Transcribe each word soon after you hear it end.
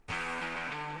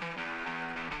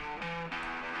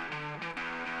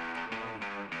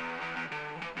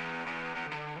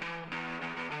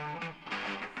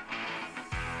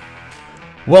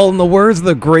Well, in the words of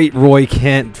the great Roy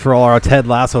Kent, for all our Ted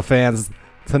Lasso fans,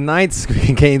 tonight's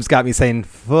games got me saying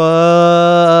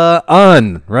fun,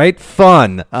 right?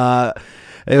 Fun.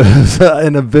 It was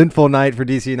an eventful night for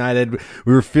DC United.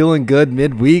 We were feeling good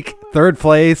midweek, third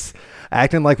place,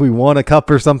 acting like we won a cup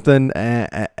or something,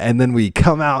 and then we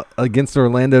come out against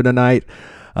Orlando tonight.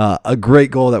 A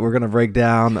great goal that we're going to break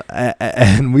down,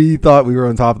 and we thought we were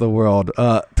on top of the world.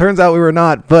 Turns out we were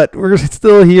not, but we're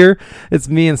still here. It's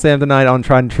me and Sam tonight on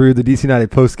Tried and True, the DC United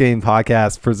post-game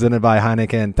podcast presented by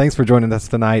Heineken. Thanks for joining us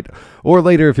tonight, or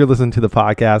later if you're listening to the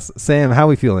podcast. Sam, how are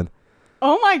we feeling?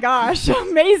 Oh my gosh,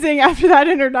 amazing after that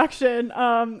introduction.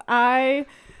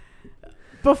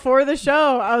 Before the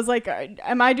show, I was like,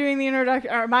 am I doing the introduction?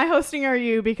 Or am I hosting or are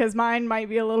you? Because mine might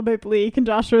be a little bit bleak. And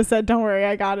Joshua said, don't worry,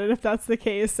 I got it if that's the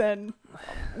case. And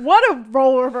what a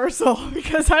role reversal,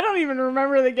 because I don't even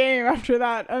remember the game after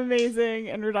that amazing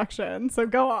introduction. So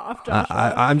go off,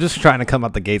 Joshua. I'm just trying to come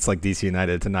out the gates like DC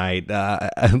United tonight.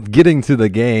 Getting to the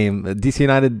game, DC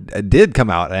United did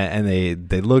come out, and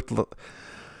they looked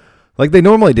like they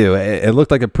normally do. It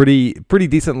looked like a pretty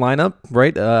decent lineup,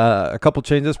 right? A couple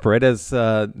changes. Paredes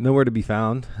nowhere to be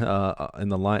found in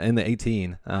the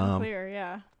 18. Clear,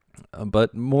 yeah.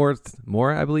 But more,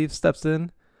 I believe, steps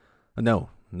in. No,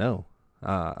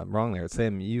 I'm wrong there.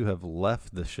 Sam, you have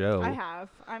left the show. I have.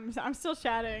 I'm still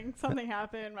chatting. Something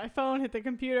happened. My phone hit the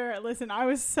computer. Listen, I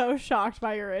was so shocked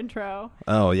by your intro.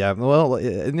 Oh yeah. Well,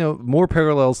 more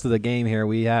parallels to the game here.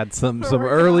 We had some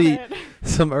early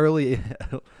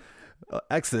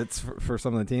exits for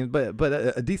some of the teams, but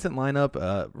a decent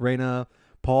lineup. Reyna,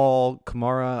 Paul,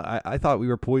 Kamara. I thought we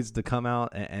were poised to come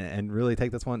out and really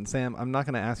take this one. Sam, I'm not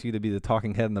going to ask you to be the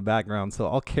talking head in the background, so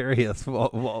I'll carry us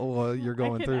while you're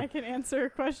going through. I can answer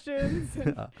questions.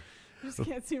 You just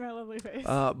can't see my lovely face.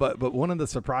 But one of the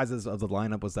surprises of the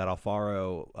lineup was that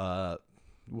Alfaro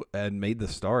had made the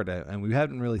start, and we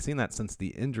hadn't really seen that since the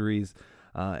injuries.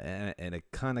 And it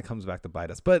kind of comes back to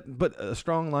bite us. But a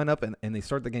strong lineup, and they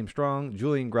start the game strong.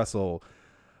 Julian Gressel,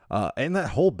 and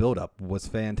that whole buildup was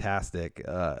fantastic.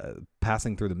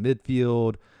 Passing through the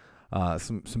midfield,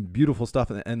 some beautiful stuff,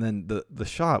 and then the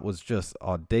shot was just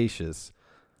audacious.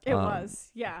 It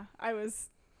was, yeah.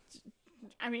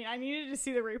 I needed to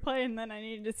see the replay, and then I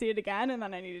needed to see it again, and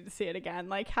then I needed to see it again.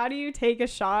 Like, how do you take a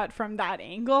shot from that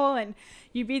angle and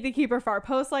you beat the keeper far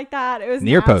post like that? It was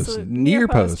near post.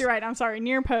 You're right. I'm sorry.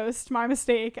 Near post. My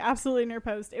mistake. Absolutely near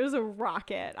post. It was a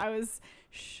rocket. I was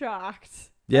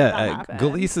shocked. Yeah,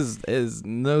 Galice is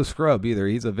no scrub either.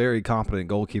 He's a very competent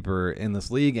goalkeeper in this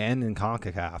league and in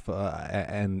CONCACAF,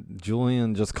 and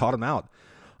Julian just caught him out.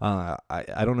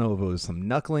 I don't know if it was some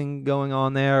knuckling going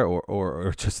on there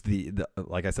or just the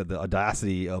like I said, the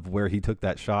audacity of where he took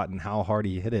that shot and how hard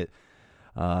he hit it.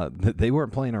 They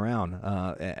weren't playing around,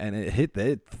 and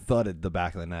it thudded the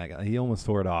back of the neck. He almost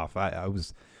tore it off. I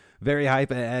was very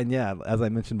hyped, and yeah, as I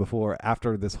mentioned before,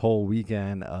 after this whole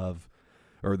weekend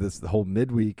this whole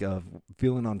midweek of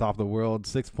feeling on top of the world,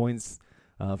 6 points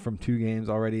from 2 games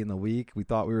already in the week. We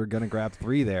thought we were going to grab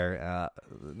 3 there.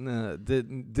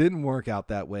 Didn't work out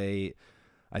that way.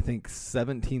 I think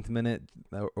 17th minute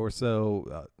or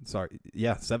so.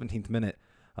 17th minute.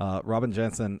 Robin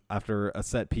Jensen after a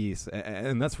set piece.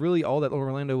 And that's really all that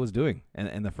Orlando was doing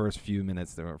in the first few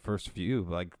minutes.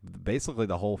 Like basically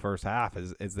the whole first half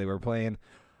as they were playing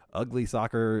ugly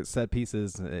soccer set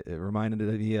pieces. It reminded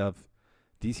me of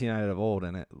DC United of old,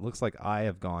 and it looks like I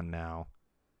have gone now.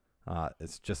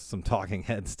 It's just some talking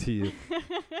heads to you.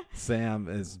 Sam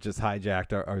has just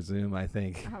hijacked our Zoom, I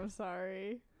think. I'm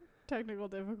sorry. Technical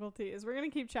difficulties. We're going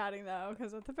to keep chatting, though,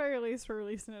 because at the very least, we're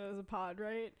releasing it as a pod,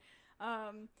 right?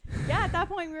 Yeah, at that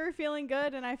point, we were feeling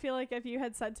good, and I feel like if you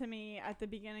had said to me at the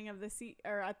beginning of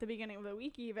at the beginning of the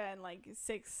week even, like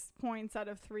 6 points out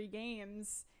of 3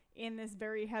 games in this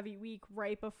very heavy week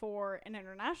right before an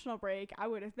international break, I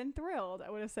would have been thrilled. I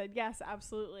would have said, yes,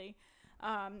 absolutely.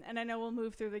 And I know we'll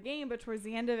move through the game, but towards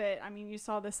the end of it, you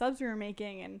saw the subs we were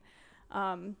making,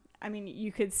 and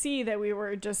you could see that we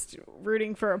were just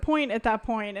rooting for a point at that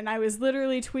point. And I was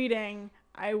literally tweeting,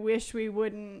 I wish we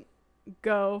wouldn't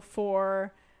go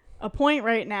for a point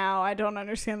right now. I don't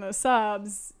understand those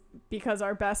subs because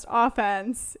our best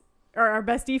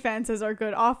defense is our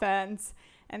good offense.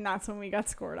 And that's when we got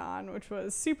scored on, which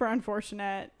was super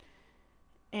unfortunate.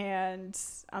 And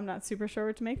I'm not super sure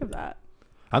what to make of that.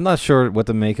 I'm not sure what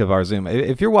to make of our Zoom.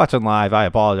 If you're watching live, I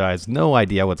apologize. No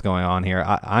idea what's going on here.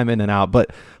 I'm in and out,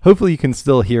 but hopefully you can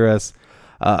still hear us.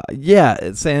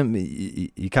 Yeah, Sam,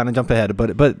 you kind of jumped ahead,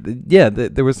 but yeah,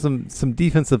 there was some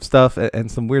defensive stuff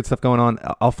and some weird stuff going on.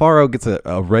 Alfaro gets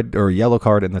a red or yellow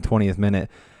card in the 20th minute,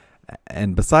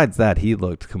 And besides that, he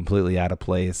looked completely out of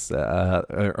place.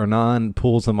 Hernan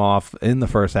pulls him off in the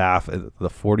first half, the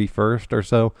 41st or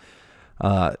so.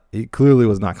 He clearly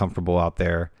was not comfortable out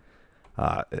there.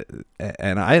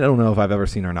 And I don't know if I've ever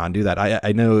seen Hernan do that.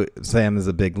 I know Sam is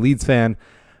a big Leeds fan,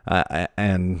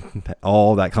 and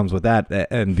all that comes with that.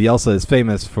 And Bielsa is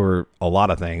famous for a lot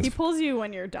of things. He pulls you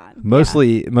when you're done.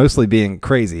 Mostly being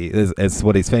crazy is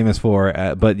what he's famous for.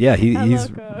 But yeah,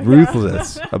 he's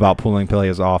ruthless about pulling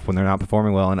players off when they're not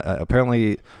performing well. And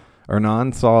apparently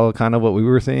Hernan saw kind of what we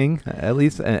were seeing, at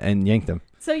least, and yanked him.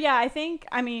 So yeah, I think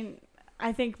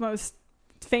most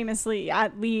famously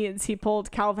at Leeds, he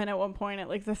pulled Calvin at one point at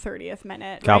like the 30th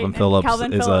minute. Calvin right? Phillips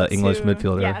Calvin is an English who,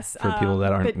 midfielder, yes, for people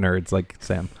that aren't nerds like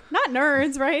Sam. Not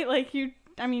nerds, right? Like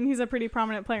he's a pretty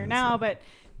prominent player now, but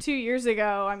 2 years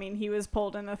ago, he was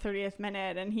pulled in the 30th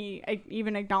minute, and he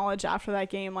even acknowledged after that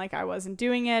game, like, I wasn't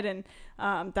doing it, and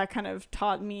that kind of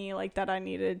taught me like that I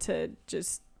needed to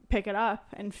just pick it up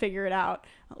and figure it out.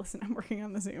 Listen, I'm working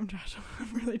on the Zoom, Josh.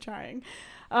 I'm really trying.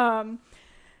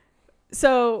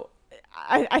 So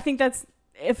I think that's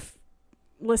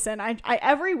I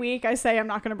every week I say I'm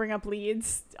not going to bring up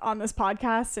Leeds on this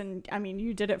podcast, and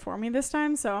you did it for me this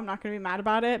time, so I'm not going to be mad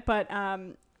about it. But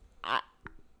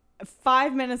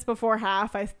 5 minutes before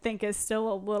half, I think is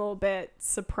still a little bit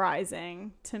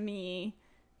surprising to me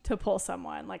to pull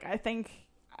someone. Like, I think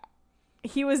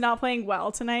he was not playing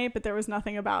well tonight, but there was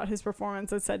nothing about his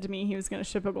performance that said to me he was going to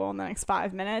ship a goal in the next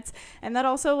 5 minutes. And that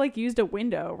also like used a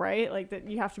window, right? Like that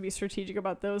you have to be strategic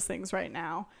about those things right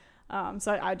now.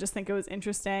 So I just think it was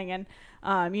interesting. And,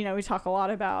 we talk a lot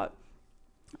about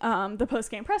the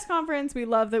post-game press conference. We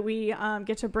love that we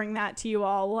get to bring that to you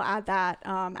all. We'll add that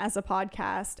as a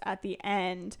podcast at the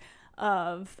end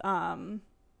of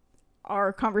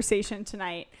our conversation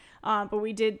tonight. But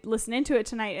we did listen into it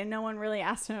tonight, and no one really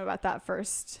asked him about that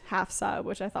first half sub,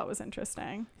 which I thought was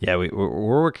interesting. Yeah,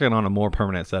 we're working on a more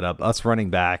permanent setup. Us running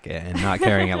back and not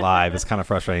carrying it live is kind of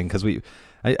frustrating because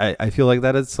I feel like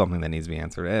that is something that needs to be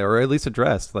answered, or at least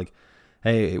addressed. Like,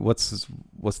 hey, what's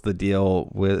the deal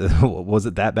with? Was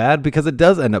it that bad? Because it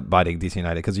does end up biting DC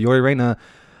United, because Yori Reina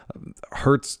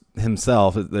hurts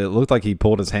himself. It looked like he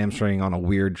pulled his hamstring on a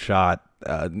weird shot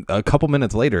a couple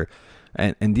minutes later.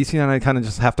 And DC United kind of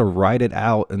just have to ride it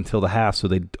out until the half, so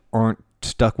they aren't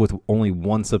stuck with only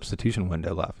one substitution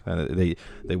window left. They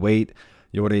wait.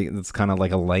 Yordi, it's kind of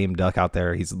like a lame duck out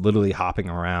there. He's literally hopping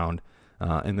around,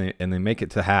 and they make it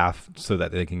to half so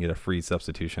that they can get a free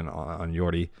substitution on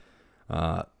Yordi.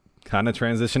 Kind of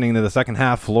transitioning to the second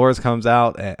half, Flores comes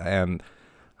out, and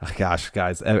gosh,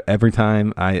 guys, every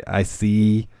time I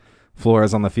see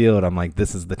Flores on the field, I'm like,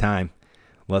 this is the time.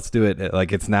 Let's do it.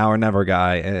 Like, it's now or never,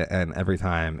 guy. And every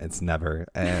time it's never.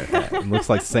 It looks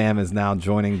like Sam is now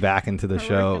joining back into the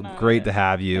show. Great to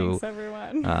have you. Thanks,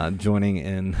 everyone. Joining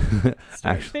in.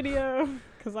 Video,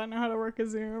 because I know how to work a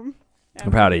Zoom.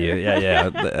 I'm proud of you. Yeah.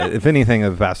 If anything,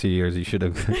 of the past few years, you should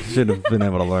have been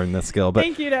able to learn this skill. But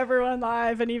thank you to everyone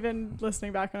live and even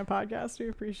listening back on a podcast. We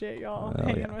appreciate y'all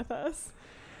hanging with us.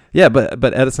 Yeah,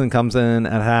 but Edison comes in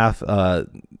at half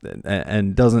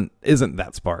and isn't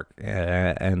that spark,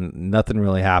 and nothing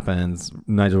really happens.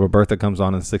 Nigel Roberta comes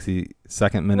on in the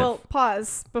 62nd minute. Well,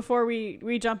 pause before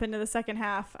we jump into the second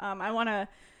half. I want to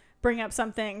bring up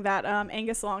something that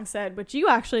Angus Long said, which you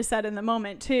actually said in the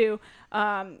moment too.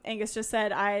 Angus just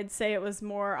said, I'd say it was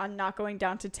more on not going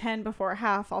down to 10 before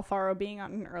half, Alfaro being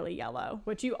on an early yellow,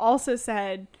 which you also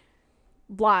said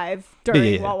live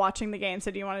during while watching the game.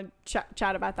 So do you want to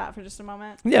chat about that for just a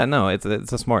moment? Yeah, no, it's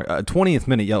a smart 20th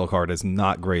minute yellow card is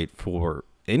not great for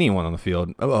anyone on the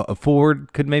field. A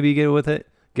forward could maybe get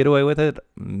away with it,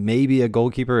 maybe a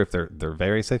goalkeeper if they're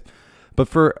very safe, but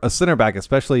for a center back,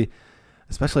 especially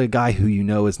a guy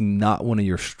who is not one of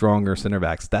your stronger center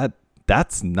backs,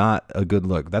 that's not a good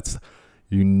look. That's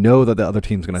that the other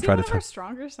team's going to try to our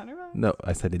stronger center back? No,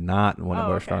 I said not one of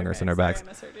our stronger center backs.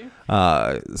 Sorry,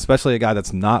 I misheard you. Especially a guy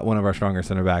that's not one of our stronger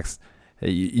center backs.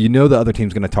 The other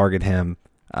team's going to target him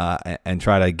and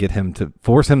try to get him to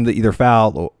force him to either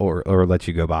foul or let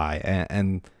you go by.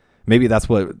 And maybe that's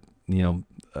what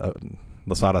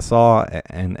Losada saw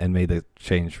and made the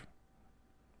change.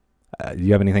 Do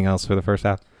you have anything else for the first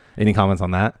half? Any comments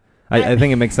on that? I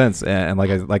think it makes sense, and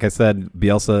like I said,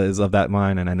 Bielsa is of that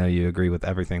mind, and I know you agree with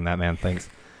everything that man thinks.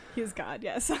 He's God,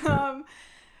 yes. Who am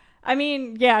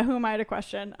I to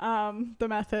question the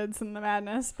methods and the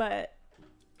madness? But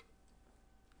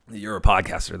you're a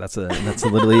podcaster. That's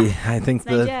literally, I think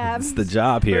it's the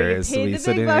job here is to be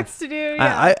sitting. Bucks to do.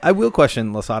 Yeah. I will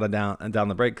question Losada down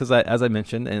the break because as I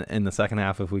mentioned in the second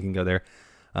half, if we can go there.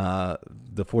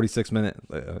 The 46-minute,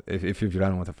 if you're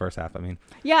done with the first half, I mean.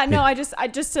 Yeah, no, I just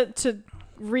to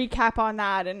recap on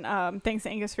that, and thanks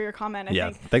Angus for your comment. I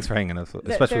think thanks for hanging us,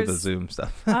 especially with the Zoom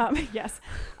stuff. Yes.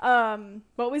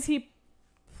 What was he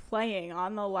playing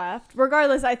on the left?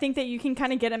 Regardless, I think that you can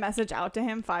kind of get a message out to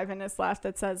him 5 minutes left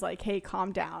that says like, hey,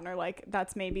 calm down, or like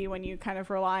that's maybe when you kind of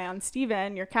rely on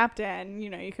Steven, your captain,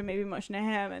 you can maybe motion to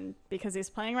him, and because he's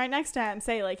playing right next to him,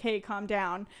 say like, hey, calm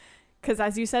down. Because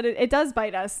as you said, it does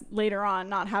bite us later on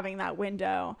not having that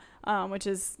window, which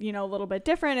is, a little bit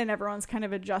different, and everyone's kind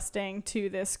of adjusting to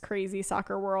this crazy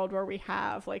soccer world where we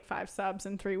have like 5 subs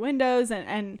and 3 windows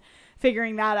and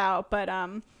figuring that out. But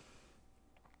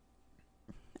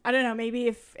I don't know, maybe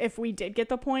if we did get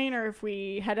the point, or if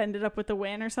we had ended up with the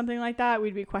win or something like that,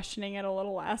 we'd be questioning it a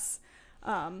little less.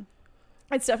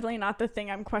 It's definitely not the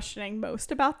thing I'm questioning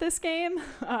most about this game,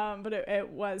 but it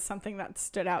was something that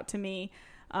stood out to me.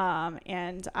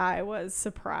 And I was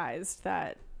surprised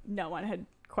that no one had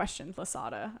questioned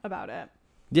Losada about it.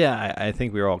 Yeah, I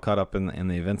think we were all caught up in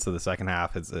the events of the second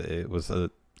half. It was a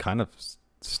kind of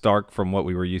stark from what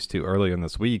we were used to earlier in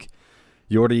this week.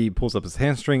 Yordi pulls up his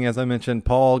hamstring, as I mentioned.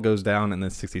 Paul goes down in the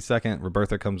 62nd.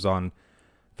 Roberto comes on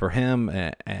for him.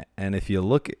 And if you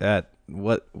look at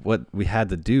what we had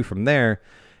to do from there,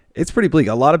 it's pretty bleak.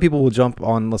 A lot of people will jump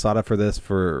on Losada for this,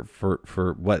 for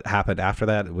what happened after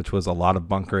that, which was a lot of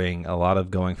bunkering, a lot of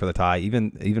going for the tie.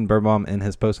 Even Birnbaum in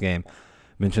his post game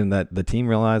mentioned that the team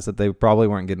realized that they probably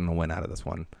weren't getting a win out of this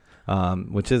one,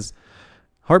 which is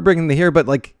heartbreaking to hear. But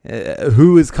like,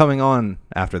 who is coming on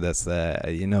after this? There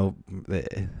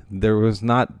was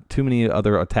not too many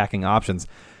other attacking options.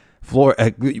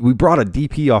 We brought a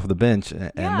DP off the bench,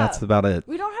 and that's about it.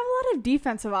 We don't have a lot of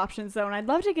defensive options, though, and I'd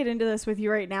love to get into this with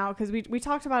you right now, because we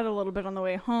talked about it a little bit on the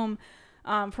way home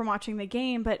from watching the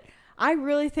game, but I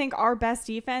really think our best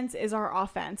defense is our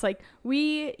offense. Like,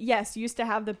 we, used to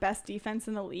have the best defense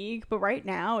in the league, but right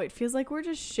now it feels like we're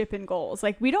just shipping goals.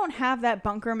 Like, we don't have that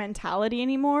bunker mentality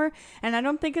anymore, and I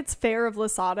don't think it's fair of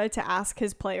Losada to ask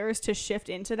his players to shift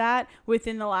into that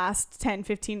within the last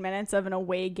 10-15 minutes of an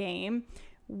away game,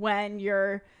 when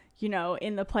you're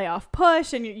in the playoff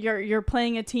push and you're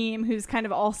playing a team who's kind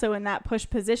of also in that push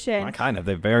position.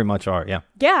 They very much are. Yeah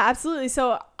absolutely.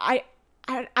 So I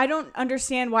don't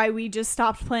understand why we just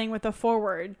stopped playing with a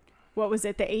forward. What was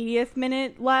it, the 80th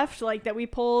minute left, like, that we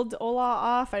pulled Ola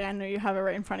off? I know you have it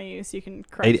right in front of you, so you can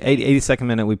correct me. 82nd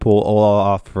minute, we pull Ola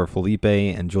off for Felipe,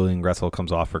 and Julian Gressel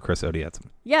comes off for Chris Odietz.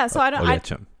 Yeah, so I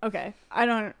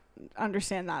don't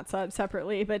understand that side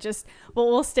separately, but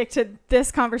we'll stick to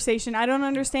this conversation. I don't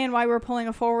understand why we're pulling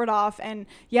a forward off and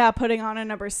putting on a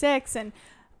number 6, and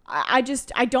I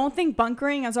don't think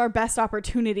bunkering is our best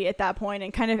opportunity at that point.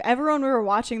 And kind of everyone we were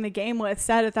watching the game with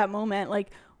said at that moment, like,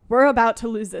 we're about to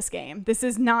lose this game. This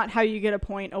is not how you get a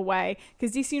point away,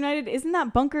 because DC United isn't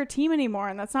that bunker team anymore,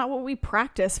 and that's not what we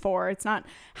practice for. It's not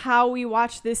how we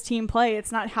watch this team play.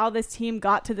 It's not how this team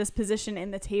got to this position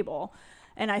in the table.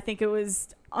 And I think it was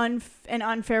an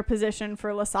unfair position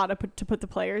for Losada to put the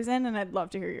players in, and I'd love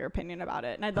to hear your opinion about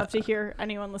it. And I'd love to hear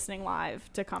anyone listening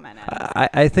live to comment on it.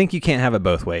 I think you can't have it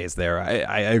both ways there.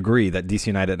 I agree that DC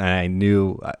United, and I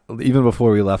knew even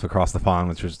before we left across the pond,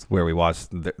 which was where we watched,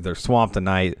 they're swamped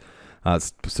tonight.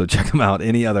 So check them out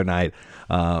any other night.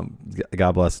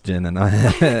 God bless Jen and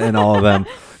and all of them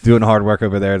doing hard work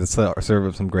over there to serve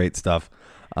up some great stuff.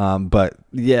 But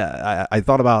yeah,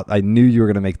 I knew you were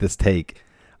going to make this take,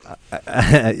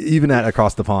 even at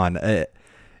across the pond.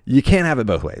 You can't have it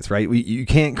both ways, right? You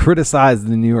can't criticize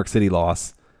the New York City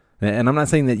loss. And I'm not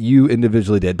saying that you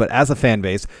individually did, but as a fan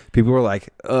base, people were like,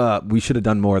 we should have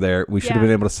done more there. We should have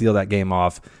been able to seal that game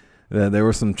off. There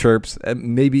were some chirps,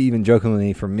 maybe even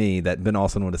jokingly from me, that Ben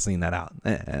Olsen would have seen that out.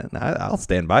 And I'll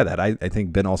stand by that. I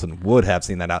think Ben Olsen would have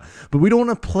seen that out. But we don't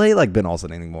want to play like Ben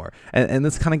Olsen anymore. And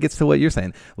this kind of gets to what you're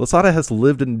saying. Losada has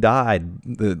lived and died,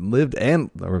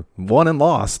 or won and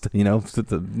lost,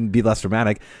 to be less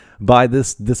dramatic, by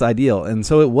this ideal. And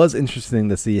so it was interesting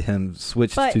to see him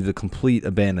switch to the complete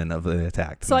abandon of the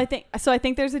attack. So I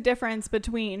think there's a difference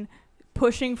between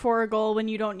pushing for a goal when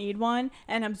you don't need one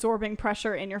and absorbing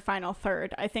pressure in your final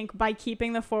third. I think by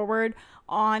keeping the forward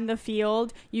on the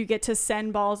field, you get to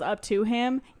send balls up to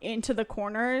him into the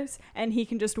corners, and he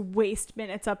can just waste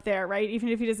minutes up there, right? Even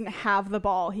if he doesn't have the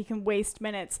ball, he can waste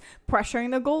minutes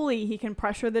pressuring the goalie. He can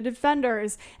pressure the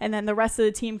defenders, and then the rest of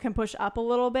the team can push up a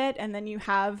little bit, and then you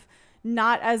have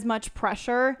not as much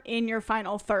pressure in your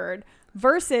final third.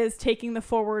 versus taking the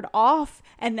forward off.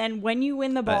 And then when you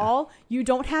win the ball, you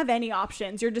don't have any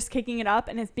options. You're just kicking it up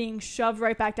and it's being shoved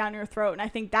right back down your throat. And I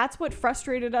think that's what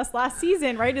frustrated us last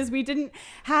season, right? Is we didn't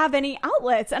have any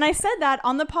outlets. And I said that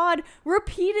on the pod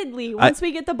repeatedly. Once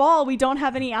we get the ball, we don't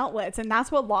have any outlets. And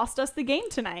that's what lost us the game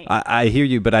tonight. I hear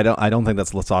you, but I don't think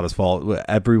that's Losada's fault.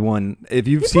 Everyone, if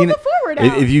you've seen it,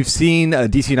 if you've seen a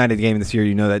DC United game this year,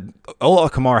 you know that Ola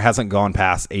Kamara hasn't gone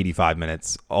past 85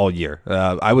 minutes all year.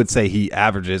 I would say he's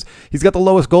got the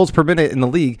lowest goals per minute in the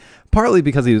league, partly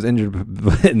because he was injured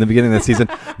in the beginning of the season.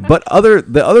 But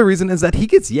the other reason is that he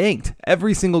gets yanked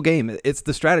every single game. It's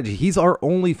the strategy. He's our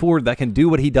only forward that can do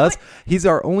what he does. He's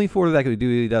our only forward that can do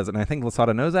what he does. And I think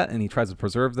Losada knows that, and he tries to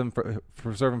preserve him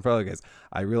for other guys.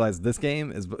 I realize this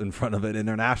game is in front of an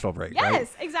international break. Yes, right?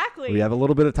 Exactly. We have a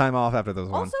little bit of time off after those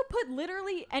ones. Also, put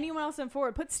literally anyone else in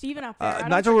forward. Put Steven up there.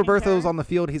 Nigel Roberto's on the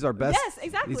field. He's our best. Yes,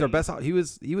 exactly. He's our best.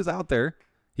 He was out there.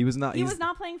 He was not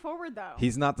playing forward though.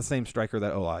 He's not the same striker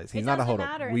that Ola is. He's not a hold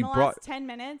up. In the last 10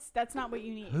 minutes, that's not what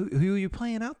you need. Who are you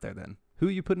playing out there then? Who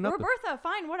are you putting up? Roberto,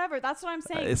 fine, whatever. That's what I'm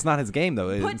saying. It's not his game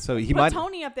though. Put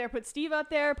Tony up there. Put Steve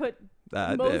up there. Put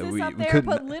Moses up there.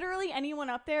 Put literally anyone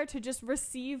up there to just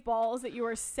receive balls that you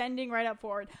are sending right up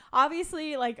forward.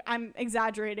 Obviously, like, I'm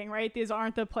exaggerating, right? These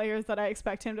aren't the players that I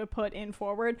expect him to put in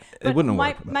forward. But it wouldn't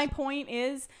work. My point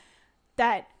is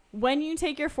that when you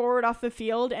take your forward off the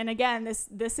field, and again,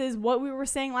 this is what we were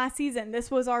saying last season. This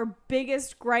was our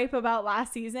biggest gripe about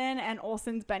last season and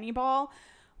Olsen's Benny ball,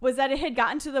 was that it had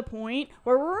gotten to the point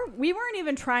where we weren't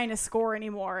even trying to score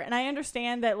anymore. And I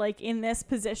understand that, like, in this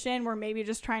position, we're maybe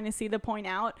just trying to see the point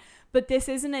out. But this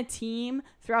isn't a team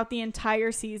throughout the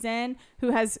entire season who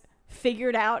has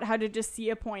figured out how to just see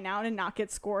a point out and not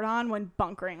get scored on when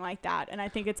bunkering like that. And I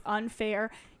think it's unfair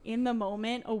in the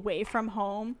moment away from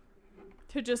home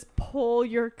to just pull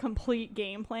your complete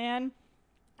game plan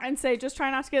and say, just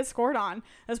try not to get scored on,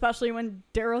 especially when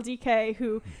Daryl DK,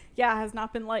 who, has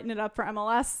not been lighting it up for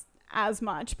MLS as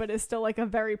much, but is still, like, a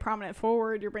very prominent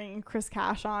forward. You're bringing Chris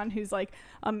Cash on, who's, like,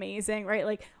 amazing, right?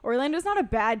 Like, Orlando's not a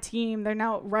bad team. They're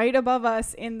now right above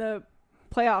us in the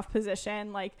playoff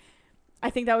position. Like, I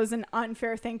think that was an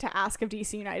unfair thing to ask of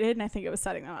DC United, and I think it was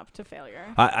setting them up to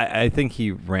failure. I think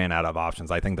he ran out of options.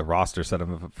 I think the roster set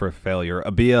him up for failure.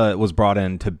 Abia was brought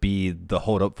in to be the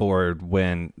hold-up forward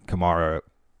when Kamara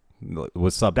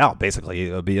was subbed out, basically.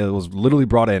 Abia was literally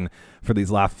brought in for these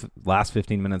last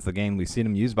 15 minutes of the game. We've seen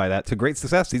him used by that to great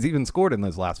success. He's even scored in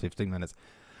those last 15 minutes.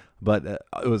 But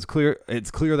it's clear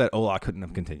that Ola couldn't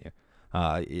have continued.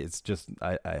 It's just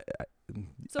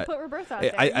So put Roberto out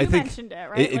there. You mentioned it,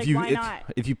 right? Why not?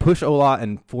 If you push Ola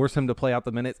and force him to play out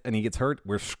the minutes and he gets hurt,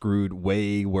 we're screwed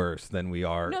way worse than we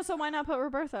are. No, so why not put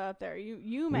Roberto up there?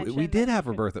 You mentioned we did have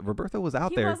Roberto. Roberto was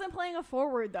out there. He wasn't playing a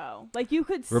forward though. Like, you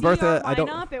could see our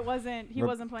lineup. He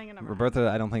wasn't playing a number. Roberto,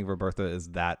 I don't think Roberto is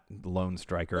that lone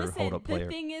striker hold-up player.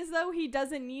 The thing is though, he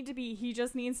doesn't need to be. He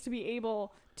just needs to be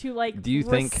able to, like,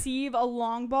 receive a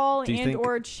long ball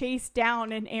or chase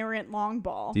down an errant long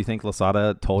ball. Do you think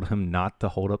Losada told him not to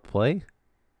hold up play?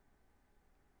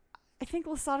 I think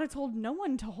Losada told no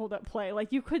one to hold up play.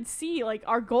 Like, you could see, like,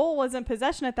 our goal wasn't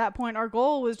possession at that point. Our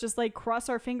goal was just, like, cross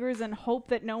our fingers and hope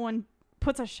that no one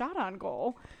puts a shot on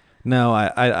goal. No,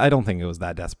 I don't think it was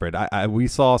that desperate. We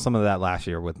saw some of that last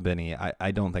year with Benny.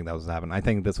 I don't think that was happening. I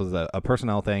think this was a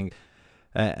personnel thing.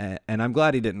 And I'm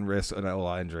glad he didn't risk an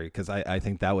Ola injury, because I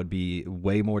think that would be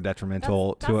way more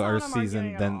detrimental to our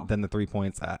season than the 3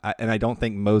 points. And I don't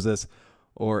think Moses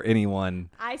or anyone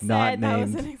was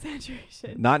an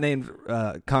exaggeration. Not named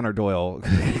Connor Doyle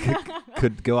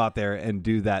could go out there and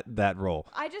do that role.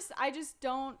 I just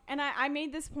don't. And I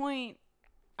made this point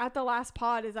at the last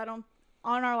pod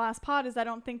on our last pod is I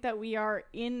don't think that we are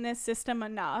in this system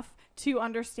enough to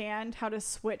understand how to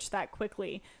switch that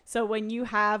quickly. So when you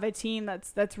have a team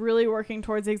that's really working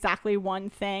towards exactly one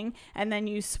thing, and then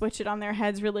you switch it on their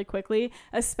heads really quickly,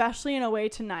 especially in a way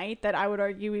tonight that I would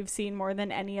argue we've seen more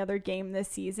than any other game this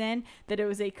season, that it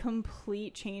was a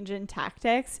complete change in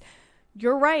tactics.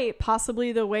 You're right,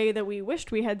 possibly the way that we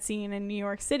wished we had seen in New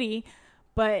York City,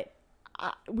 but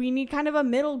we need kind of a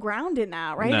middle ground in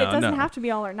that, right? It doesn't have to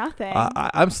be all or nothing.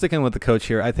 I'm sticking with the coach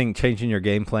here. I think changing your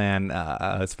game plan,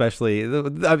 especially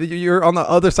you're on the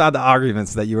other side of the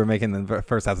arguments that you were making in the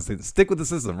first half of the season. Stick with the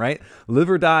system, right?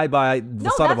 Live or die by the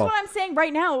No, that's what I'm saying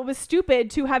right now. It was stupid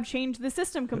to have changed the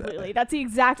system completely. That's the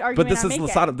exact argument. But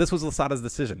this was Losada's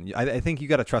decision. I think you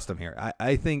got to trust him here.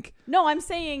 I think. No, I'm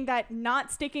saying that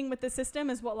not sticking with the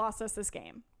system is what lost us this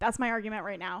game. That's my argument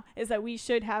right now, is that we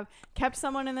should have kept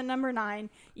someone in the number 9,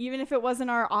 even if it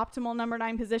wasn't our optimal number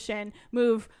 9 position,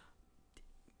 move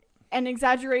an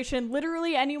exaggeration,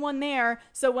 literally anyone there.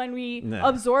 So when we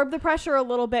absorb the pressure a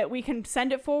little bit, we can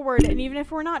send it forward. And even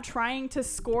if we're not trying to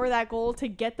score that goal to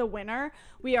get the winner,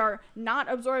 we are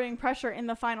not absorbing pressure in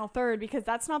the final third, because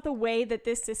that's not the way that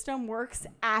this system works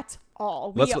at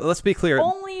all. Let's be clear.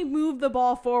 Only move the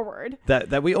ball forward.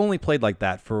 That we only played like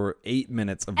that for 8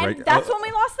 minutes of and that's when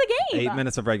we lost the game. 8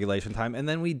 minutes of regulation time, and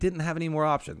then we didn't have any more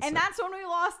options. And that's when we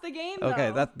lost the game.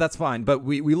 Okay, that's fine. But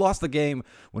we lost the game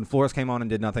when Flores came on and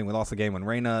did nothing. We lost the game when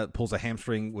Reyna pulls a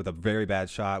hamstring with a very bad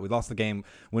shot. We lost the game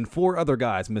when 4 other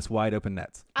guys miss wide open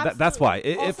nets. That's why.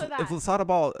 If Losada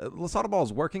ball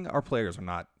is working, our players are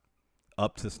not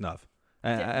up to snuff.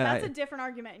 That's a different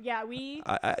argument. Yeah,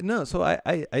 no. So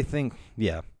I think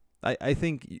I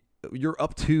think you're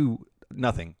up to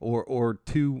nothing or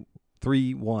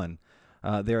 2-3-1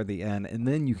 there at the end, and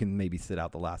then you can maybe sit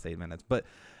out the last 8 minutes. But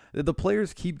the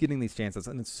players keep getting these chances,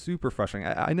 and it's super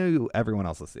frustrating. I know everyone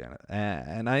else is seeing it,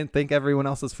 and I think everyone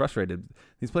else is frustrated.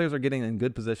 These players are getting in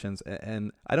good positions,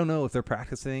 and I don't know if they're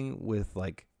practicing with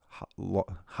like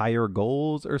higher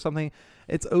goals or something.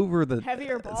 It's over the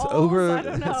heavier balls. It's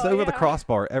over the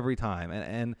crossbar every time,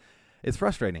 and it's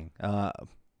frustrating.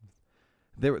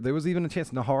 There was even a chance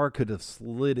Nahar could have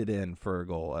slid it in for a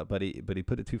goal, but he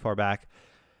put it too far back.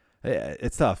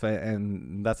 It's tough,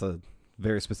 and that's a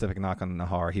very specific knock on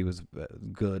Nahar. He was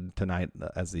good tonight,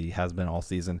 as he has been all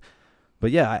season.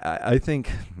 But yeah, I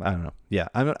think, I don't know. Yeah,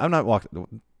 I'm not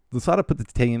walking. Losada put the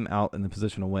team out in the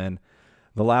position to win.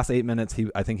 The last 8 minutes,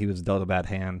 I think he was dealt a bad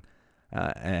hand,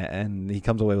 and he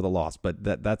comes away with a loss. But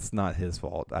that's not his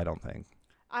fault, I don't think.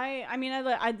 I mean,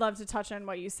 I'd love to touch on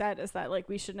what you said, is that like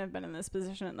we shouldn't have been in this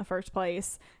position in the first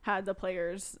place had the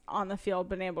players on the field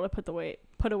been able to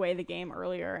put away the game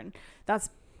earlier, and that's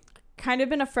kind of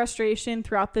been a frustration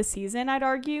throughout the season, I'd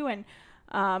argue, and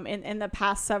in the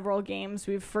past several games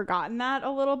we've forgotten that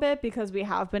a little bit, because we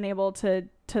have been able to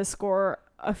score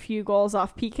a few goals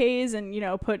off PKs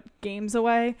and put games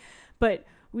away, but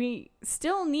we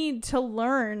still need to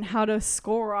learn how to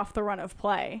score off the run of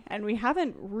play, and we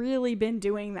haven't really been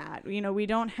doing that. We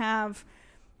don't have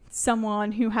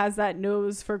someone who has that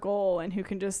nose for goal and who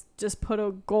can just put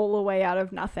a goal away out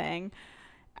of nothing,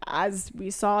 as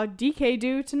we saw DK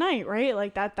do tonight, right?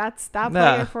 Like that's that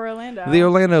player for Orlando. The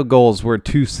Orlando goals were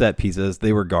 2 set pieces.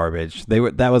 They were garbage.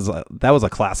 That was a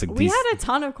classic. We had a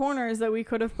ton of corners that we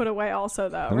could have put away also,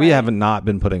 though. We haven't not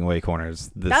been putting away corners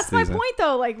this That's season. My point,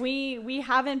 though. Like we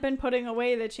haven't been putting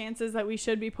away the chances that we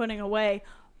should be putting away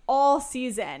all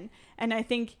season. And I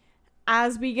think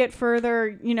as we get further,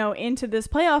 into this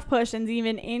playoff push and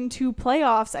even into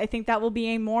playoffs, I think that will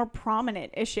be a more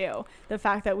prominent issue. The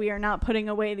fact that we are not putting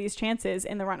away these chances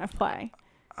in the run of play.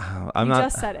 I'm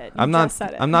just said it. I'm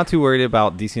not too worried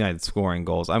about DC United scoring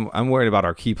goals. I'm worried about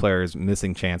our key players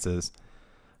missing chances,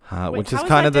 which is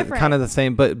kind of the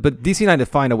same. But DC United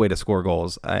find a way to score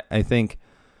goals. I think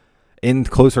in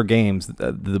closer games,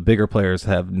 the bigger players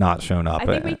have not shown up. I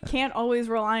think we can't always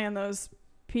rely on those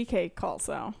PK calls,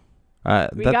 though.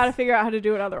 We got to figure out how to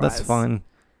do it otherwise. That's fine.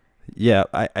 Yeah,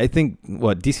 I think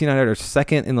DC United are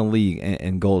second in the league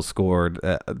in goals scored,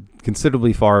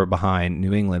 considerably far behind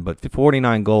New England, but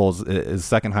 49 goals is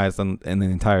second highest in the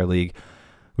entire league.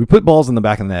 We put balls in the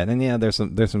back of the net, and yeah, there's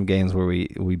some games where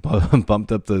we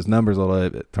bumped up those numbers a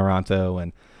little bit, Toronto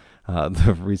and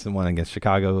the recent one against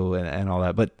Chicago and all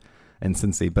that, and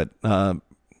Cincy, but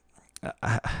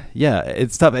yeah,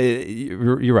 it's tough.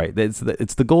 You're right. It's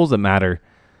the goals that matter.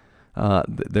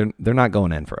 They're not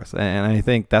going in for us, and I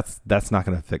think that's not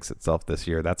going to fix itself this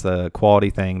year. That's a quality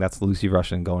thing. That's Lucy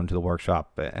Russian going to the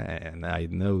workshop, and I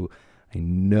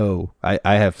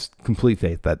have complete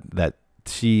faith that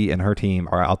she and her team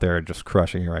are out there just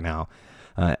crushing it right now,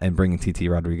 and bringing TT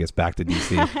Rodriguez back to DC.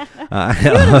 He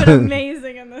would have been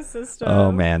amazing in this system.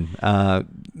 Oh man,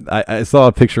 I saw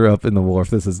a picture up in the wharf.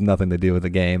 This has nothing to do with the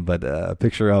game, but a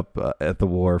picture up at the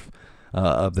wharf.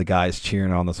 Of the guys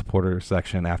cheering on the supporter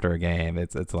section after a game.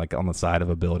 It's like on the side of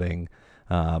a building,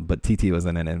 but TT was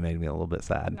in it and it made me a little bit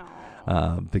sad.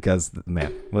 Because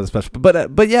man, was special.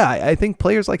 But yeah, I think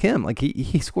players like him, like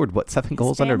he scored 7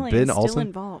 goals under Ben Olsen. Still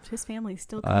involved. His family's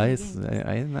still. I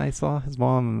saw his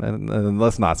mom, and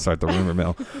let's not start the rumor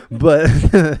mill. But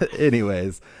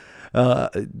anyways,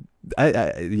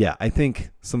 I think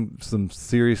some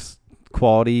serious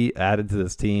quality added to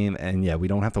this team, and yeah, we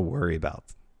don't have to worry about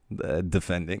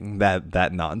defending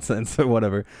that nonsense or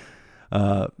whatever.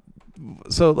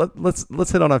 So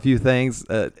let's hit on a few things.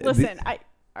 Listen,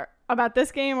 about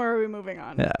this game, or are we moving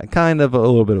on? Yeah, kind of a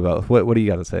little bit of both. What do you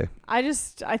got to say? I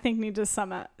think need to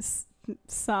sum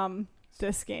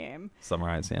this game.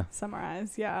 Summarize, yeah.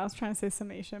 Summarize, yeah. I was trying to say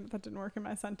summation, but that didn't work in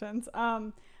my sentence.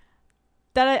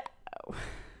 That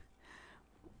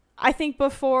I think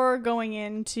before going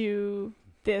into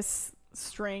this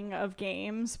string of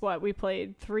games, we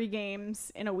played 3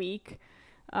 games in a week.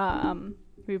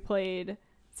 We played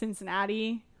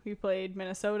Cincinnati, we played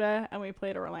Minnesota, and we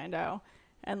played Orlando.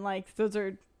 And like those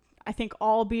are, I think,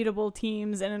 all beatable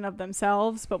teams in and of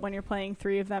themselves. But when you're playing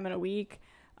 3 of them in a week,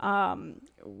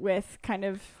 with kind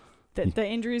of the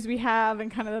injuries we have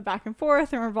and kind of the back and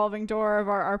forth and revolving door of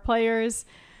our players,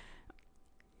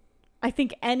 I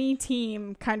think any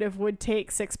team kind of would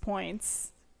take 6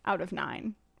 points out of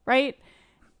 9, right?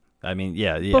 I mean,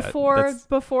 yeah. Before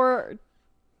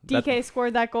DK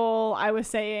scored that goal, I was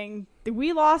saying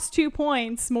we lost 2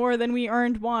 points more than we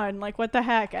earned 1. Like, what the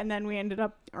heck? And then we ended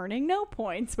up earning no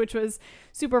points, which was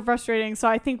super frustrating. So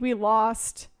I think we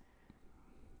lost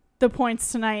the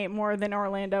points tonight more than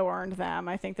Orlando earned them.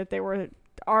 I think that they were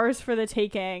ours for the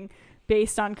taking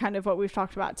based on kind of what we've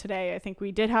talked about today. I think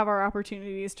we did have our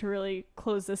opportunities to really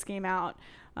close this game out.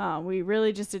 We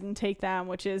really just didn't take them,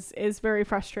 which is very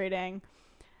frustrating.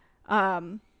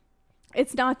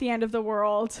 It's not the end of the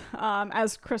world.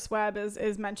 As Chris Webb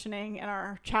is mentioning in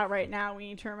our chat right now, we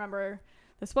need to remember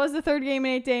this was the 3rd game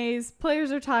in 8 days.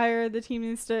 Players are tired. The team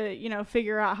needs to,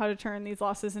 figure out how to turn these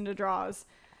losses into draws,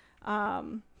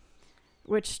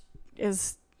 which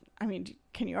is, I mean,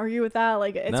 can you argue with that?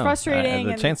 Like, it's frustrating.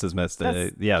 The chances missed.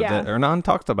 Hernan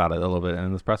talked about it a little bit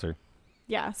in this presser.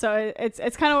 Yeah, so it's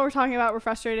kind of what we're talking about. We're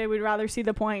frustrated. We'd rather see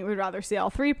the point. We'd rather see all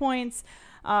 3 points.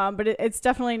 But it's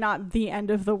definitely not the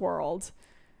end of the world.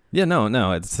 Yeah,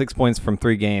 no. It's 6 points from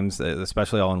 3 games,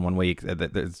 especially all in 1 week.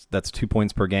 That's 2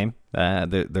 points per game.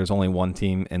 There's only 1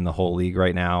 team in the whole league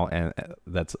right now, and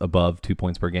that's above 2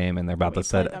 points per game, and they're about to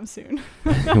set them soon.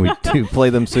 We do play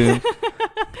them soon.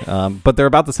 But they're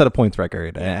about to set a points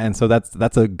record, and so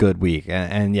that's a good week.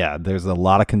 And yeah, there's a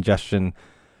lot of congestion.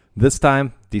 This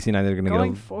time, DC United are going to get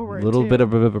a little bit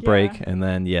of a break, and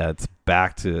then it's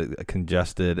back to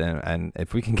congested. And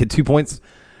if we can get 2 points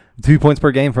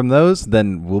per game from those,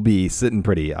 then we'll be sitting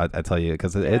pretty. I tell you,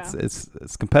 because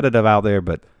it's competitive out there.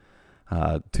 But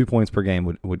 2 points per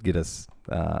game would get us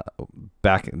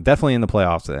back, definitely in the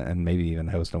playoffs, and maybe even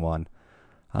hosting one.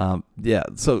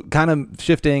 So kind of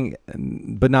shifting,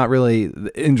 but not really.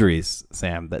 The injuries,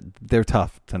 Sam, that they're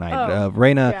tough tonight.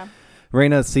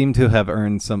 Reyna seemed to have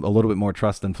earned a little bit more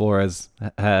trust than Flores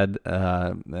had,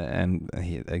 and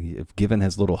given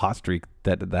his little hot streak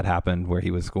that happened where he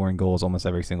was scoring goals almost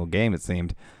every single game, it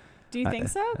seemed. Do you think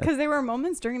so? Because there were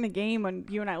moments during the game when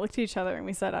you and I looked at each other and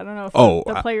we said, I don't know if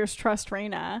the players trust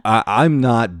Reyna. I'm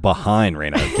not behind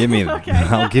Reyna. Give me okay.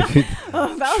 I'll give you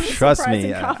that was trust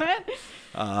me.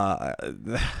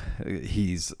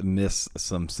 He's missed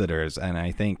some sitters, and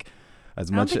I think as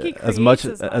much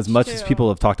as people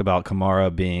have talked about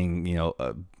Kamara being,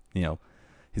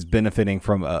 he's benefiting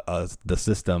from the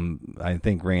system. I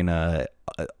think Reyna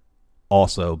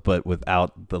also, but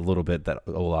without the little bit that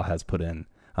Ola has put in.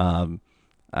 Not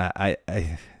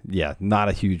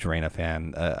a huge Reyna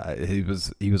fan. He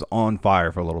was on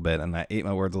fire for a little bit, and I ate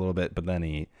my words a little bit, but then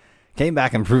he came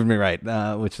back and proved me right,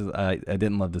 which is I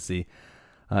didn't love to see.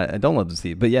 I don't love to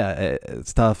see, but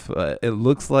it's tough. It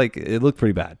looked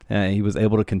pretty bad. He was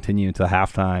able to continue to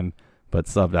halftime, but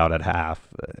subbed out at half.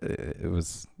 It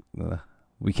was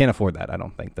we can't afford that, I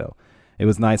don't think, though. It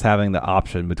was nice having the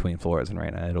option between Flores and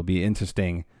Reyna. It'll be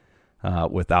interesting.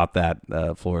 Without that,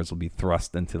 Flores will be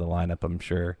thrust into the lineup, I'm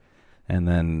sure, and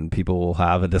then people will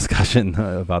have a discussion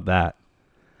about that.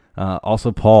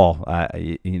 Also, Paul,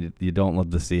 you don't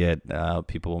love to see it.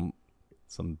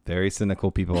 Some very cynical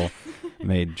people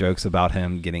made jokes about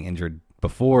him getting injured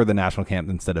before the national camp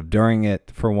instead of during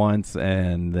it for once,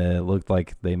 and it looked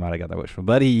like they might have got their wish from.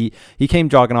 But he came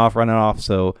running off,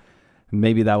 so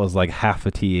maybe that was like half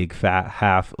fatigue,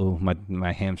 half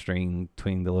my hamstring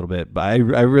twinged a little bit. But I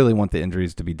really want the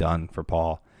injuries to be done for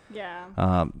Paul.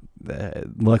 Yeah.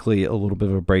 Luckily, a little bit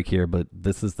of a break here, but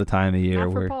this is the time of year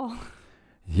not for where. Paul.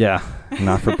 Yeah,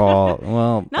 not for Paul.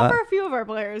 Well, not for a few of our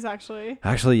players, actually.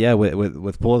 Actually, yeah,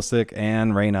 with Pulisic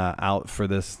and Reyna out for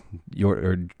this,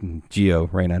 Gio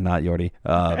Reyna, not Yordi,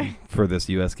 for this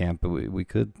U.S. camp, but we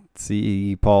could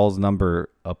see Paul's number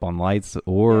up on lights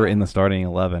or in the starting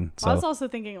 11. So I was also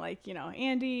thinking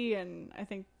Andy and I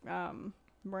think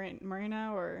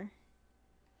Marina or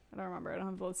I don't remember. I don't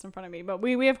have the list in front of me, but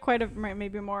we have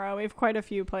maybe Moro. We have quite a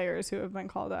few players who have been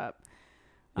called up.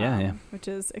 Which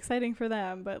is exciting for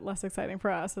them, but less exciting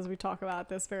for us as we talk about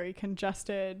this very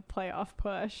congested playoff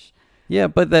push. Yeah,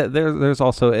 but there's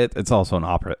also it's also an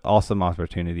awesome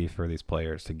opportunity for these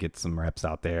players to get some reps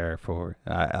out there.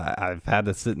 I've had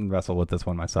to sit and wrestle with this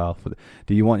one myself.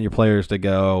 Do you want your players to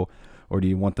go or do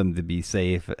you want them to be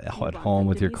safe at home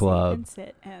with your And club?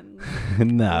 sit and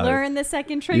No. learn the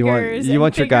second triggers. You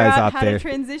want your guys out how there to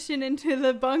transition into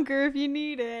the bunker if you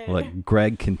need it. Look,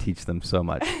 Greg can teach them so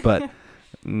much, but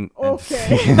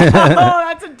okay.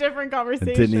 That's a different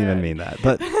conversation. Didn't even mean that,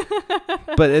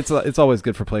 but it's always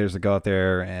good for players to go out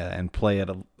there and play at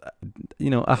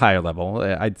a higher level.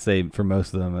 I'd say for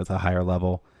most of them it's a higher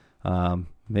level.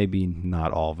 Maybe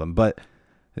not all of them, but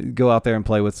go out there and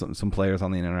play with some players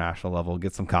on the international level,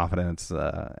 get some confidence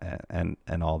and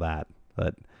all that.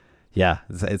 But yeah,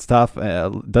 it's tough.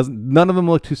 None of them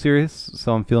look too serious,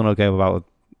 so I'm feeling okay about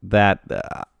that.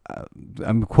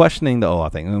 I'm questioning the Ola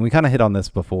thing, and we kind of hit on this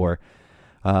before.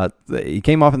 He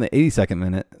came off in the 82nd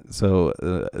minute, so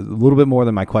a little bit more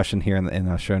than my question here in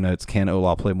the show notes. Can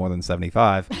Ola play more than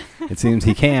 75? It seems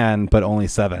he can, but only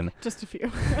 7. Just a few.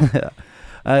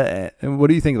 And what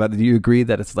do you think about it? Do you agree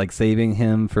that it's like saving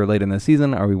him for late in the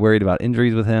season? Are we worried about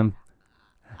injuries with him?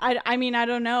 I mean, I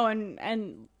don't know.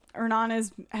 And Hernan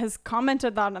has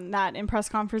commented on that in press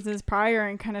conferences prior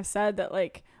and kind of said that,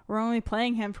 like, we're only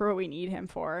playing him for what we need him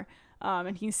for.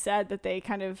 And he said that they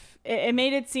kind of, it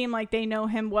made it seem like they know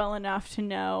him well enough to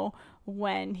know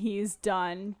when he's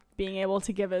done being able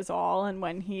to give his all and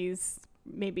when he's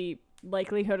maybe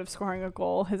likelihood of scoring a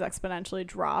goal has exponentially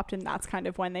dropped, and that's kind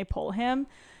of when they pull him.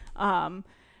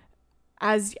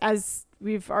 As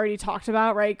we've already talked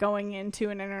about, right, going into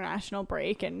an international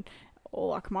break, and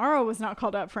Ola Kamara was not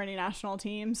called up for any national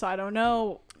team, so I don't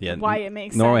know why it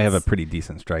makes Norway sense. have a pretty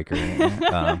decent striker.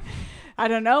 I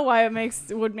don't know why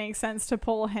would make sense to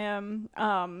pull him.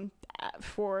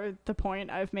 For the point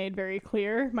I've made very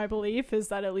clear, my belief is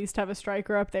that at least have a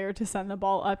striker up there to send the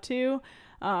ball up to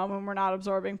when we're not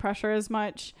absorbing pressure as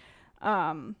much.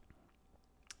 I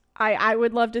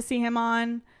would love to see him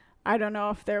on. I don't know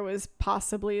if there was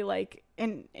possibly like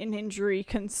an injury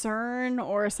concern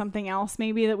or something else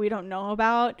maybe that we don't know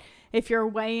about. If you're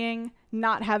weighing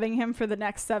not having him for the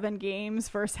next 7 games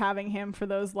versus having him for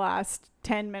those last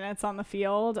 10 minutes on the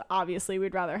field, obviously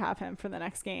we'd rather have him for the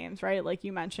next games, right? Like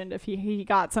you mentioned, if he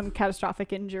got some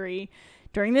catastrophic injury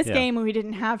during this game and we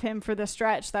didn't have him for the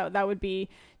stretch, that would be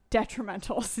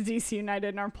detrimental to DC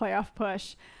United in our playoff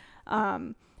push.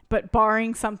 But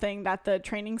barring something that the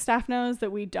training staff knows that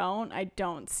we don't, I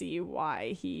don't see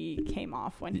why he came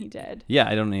off when he did. Yeah,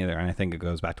 I don't either. And I think it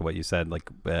goes back to what you said. Like,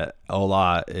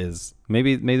 Ola is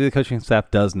maybe the coaching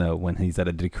staff does know when he's at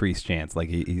a decreased chance. Like,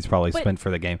 he's probably spent for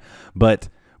the game. But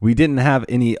we didn't have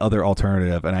any other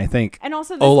alternative. And I think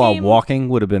Ola walking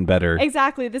would have been better.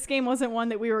 Exactly. This game wasn't one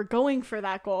that we were going for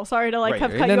that goal. Sorry to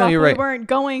cut you off. No, we weren't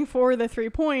going for the 3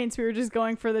 points. We were just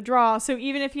going for the draw. So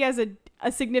even if he has a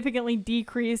significantly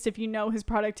decreased, if you know his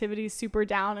productivity is super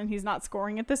down and he's not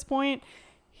scoring at this point,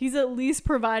 he's at least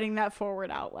providing that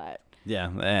forward outlet. Yeah,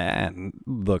 and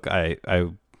look,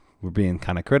 we're being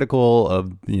kind of critical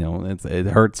of, it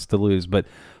hurts to lose, but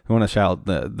I want to shout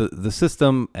the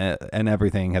system and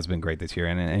everything has been great this year,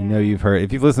 and I know you've heard,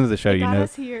 if you've listened to the show, you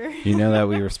know that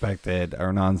we respect it.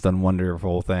 Hernan's done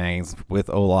wonderful things with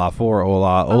Ola for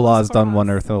Ola. Ola's done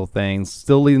wonderful things,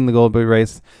 still leading the goal boot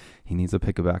race. He needs to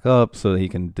pick it back up so that he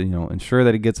can, ensure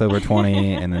that he gets over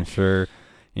 20 and ensure,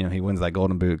 he wins that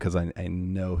golden boot, because I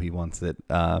know he wants it.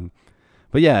 But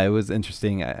yeah, it was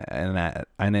interesting,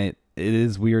 and it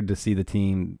is weird to see the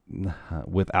team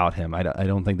without him. I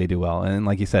don't think they do well. And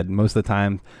like you said, most of the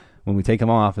time when we take him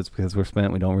off, it's because we're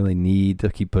spent. We don't really need to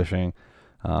keep pushing.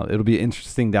 It'll be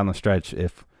interesting down the stretch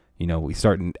if, we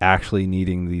start actually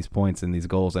needing these points and these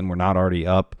goals, and we're not already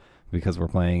up because we're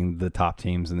playing the top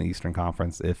teams in the Eastern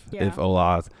Conference. If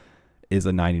Ola is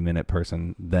a 90-minute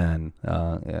person, then,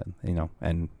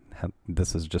 and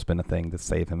this has just been a thing to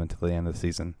save him until the end of the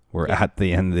season. We're at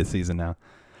the end of the season now.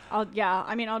 I'll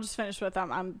just finish with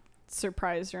I'm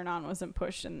surprised Hernan wasn't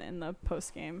pushed in the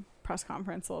post-game press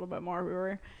conference a little bit more. We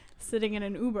were sitting in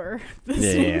an Uber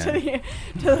listening to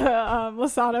the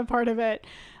Losada part of it.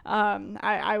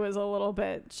 I was a little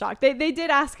bit shocked. They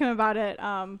did ask him about it,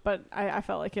 but I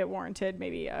felt like it warranted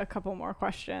maybe a couple more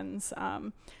questions.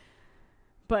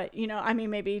 But,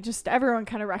 maybe just everyone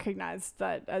kind of recognized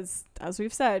that, as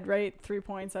we've said, right, 3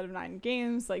 points out of 9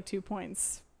 games, like 2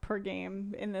 points per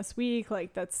game in this week,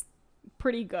 like that's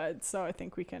pretty good. So I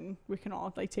think we can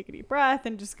all like take a deep breath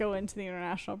and just go into the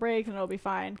international break and it'll be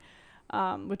fine.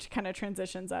 Which kind of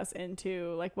transitions us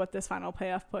into like what this final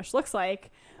playoff push looks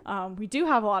like. We do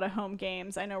have a lot of home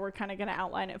games. I know we're kind of going to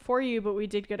outline it for you, but we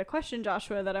did get a question,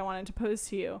 Joshua, that I wanted to pose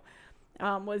to you.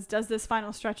 Does this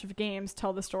final stretch of games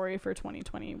tell the story for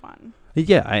 2021?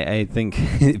 Yeah, I think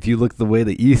if you look the way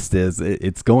the East is,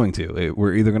 it's going to.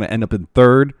 We're either going to end up in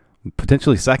third,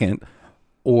 potentially second,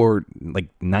 or like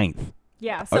ninth.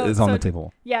 Yeah, so is on the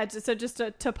table. Yeah, so just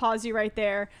to pause you right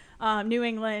there, New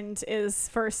England is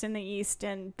first in the East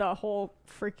in the whole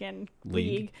freaking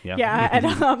league. Yeah,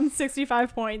 at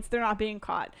 65 points. They're not being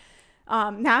caught.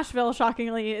 Nashville,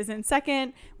 shockingly, is in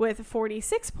second with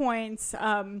 46 points.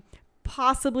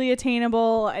 Possibly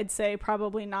attainable. I'd say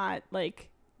probably not like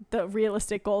the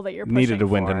realistic goal that you're pushing needed to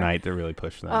for. win tonight to really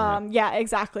push them. Yeah,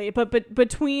 exactly. But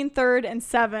between third and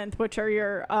seventh, which are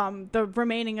your the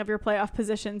remaining of your playoff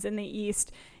positions in the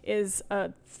East, is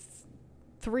a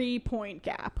 3-point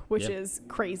gap, which is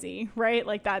crazy, right?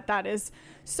 Like that is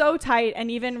so tight.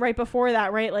 And even right before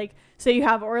that, right? Like, so you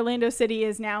have Orlando City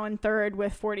is now in third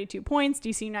with 42 points,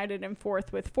 DC United in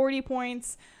fourth with 40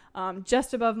 points,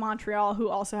 just above Montreal, who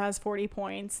also has 40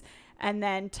 points. And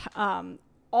then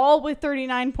all with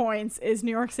 39 points is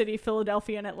New York City,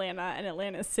 Philadelphia, and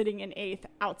Atlanta is sitting in eighth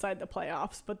outside the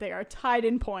playoffs, but they are tied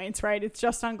in points, right? It's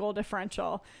just on goal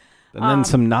differential. And then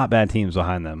some not bad teams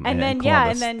behind them. And then,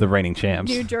 Columbus, and then the reigning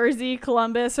champs. New Jersey,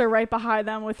 Columbus are right behind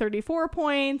them with 34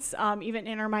 points. Even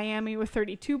Inter Miami with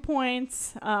 32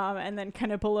 points. And then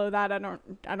kind of below that, I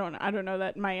don't know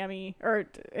that Miami, or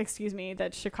excuse me,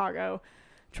 that Chicago,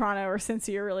 Toronto, or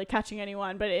Cincy are really catching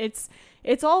anyone, but it's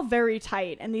all very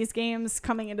tight, and these games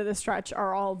coming into the stretch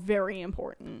are all very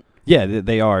important. Yeah,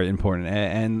 they are important,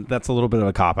 and that's a little bit of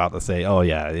a cop-out to say, oh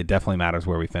yeah, it definitely matters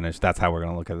where we finish. That's how we're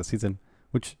going to look at the season,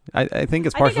 which I think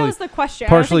is partially. I think that was the question.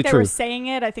 Partially I don't think they true. were saying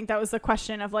it. I think that was the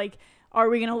question of like, are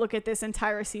we going to look at this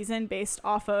entire season based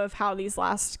off of how these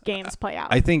last games play out?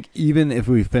 I think even if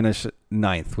we finish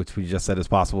ninth, which we just said is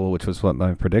possible, which was what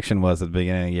my prediction was at the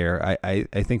beginning of the year,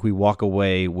 I think we walk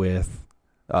away with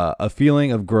a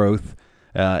feeling of growth.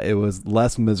 It was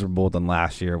less miserable than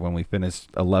last year when we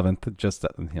finished 11th, just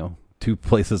 2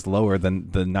 places lower than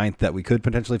the 9th that we could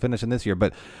potentially finish in this year.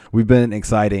 But we've been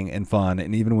exciting and fun,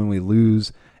 and even when we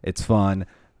lose, it's fun,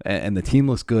 and the team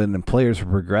looks good, and the players are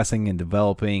progressing and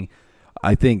developing.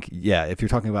 I think, yeah, if you're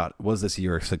talking about was this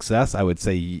year a success, I would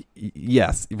say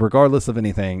yes. Regardless of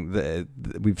anything,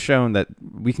 we've shown that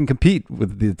we can compete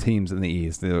with the teams in the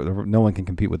East. No one can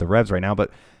compete with the Revs right now,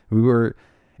 but we were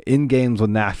in games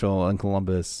with Nashville and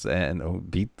Columbus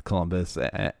and beat Columbus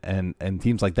and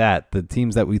teams like that. The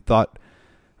teams that we thought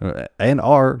and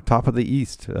are top of the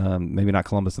East, maybe not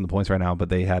Columbus in the points right now, but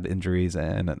they had injuries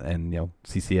and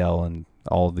CCL and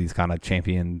all of these kind of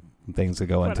champion things to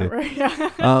go into.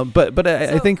 Yeah. But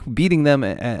I think beating them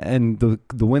and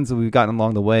the wins that we've gotten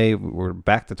along the way, we're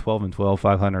back to 12-12,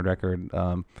 500 record.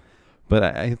 But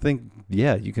I think,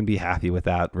 yeah, you can be happy with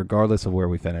that regardless of where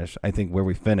we finish. I think where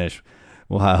we finish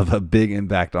will have a big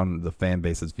impact on the fan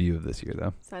base's view of this year,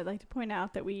 though. So I'd like to point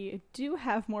out that we do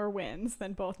have more wins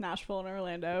than both Nashville and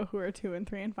Orlando, who are 2 and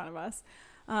 3 in front of us.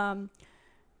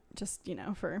 Just,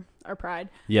 for our pride.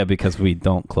 Yeah, because we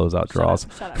don't close out draws.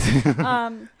 Shut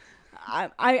up.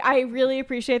 I really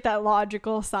appreciate that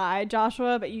logical side,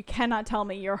 Joshua, but you cannot tell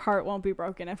me your heart won't be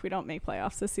broken if we don't make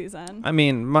playoffs this season. I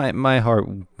mean, my heart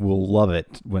will love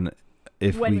it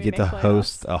if we get to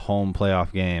host a home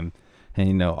playoff game.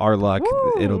 And, our luck,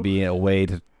 it'll be away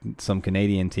to some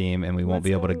Canadian team, and we won't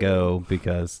be able to go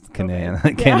because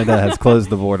Canada has closed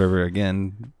the border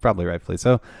again, probably rightfully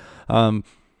so. But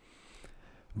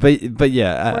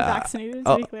yeah, we're vaccinated,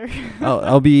 to be clear.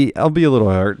 I'll be a little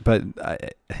hurt, but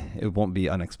it won't be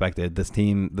unexpected.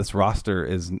 This roster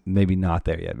is maybe not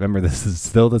there yet. Remember, this is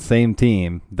still the same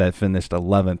team that finished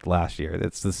 11th last year.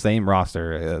 It's the same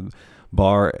roster,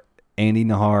 bar Andy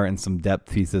Nahar and some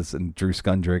depth pieces and Drew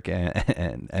Skundrick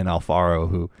and Alfaro,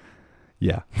 who,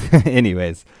 yeah.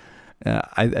 Anyways,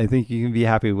 I think you can be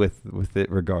happy with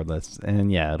it regardless.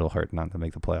 And yeah, it'll hurt not to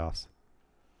make the playoffs.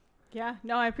 Yeah,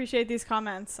 no, I appreciate these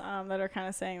comments that are kind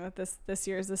of saying that this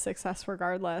year is a success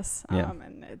regardless.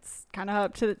 And it's kind of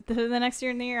up to the next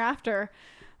year and the year after.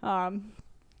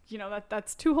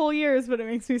 That's 2 whole years, but it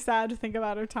makes me sad to think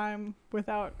about our time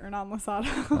without Hernan Losada.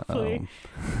 Hopefully,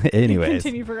 anyways,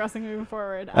 continue progressing moving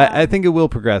forward. I think it will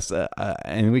progress,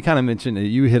 and we kind of mentioned it.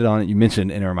 You hit on it. You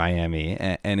mentioned Inter Miami,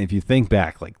 and if you think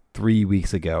back, like 3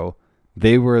 weeks ago,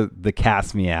 they were the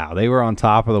Cast Meow. They were on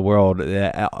top of the world.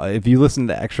 If you listen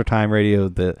to Extra Time Radio,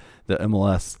 the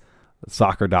MLS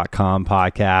Soccer.com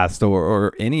podcast,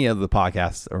 or any of the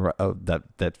podcasts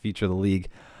that feature the league,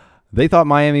 they thought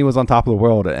Miami was on top of the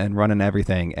world and running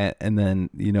everything, and then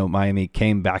Miami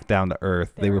came back down to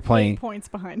earth. They were playing 8 points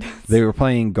behind us. They were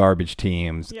playing garbage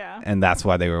teams, and that's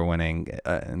why they were winning.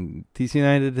 And DC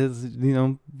United has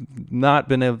not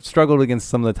been struggled against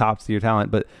some of the top tier talent,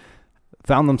 but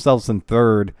found themselves in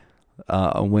third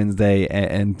on Wednesday,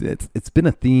 and it's been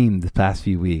a theme the past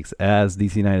few weeks as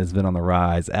DC United has been on the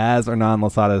rise, as Hernan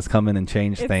Losada has come in and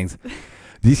changed things.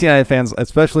 DC United fans,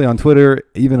 especially on Twitter,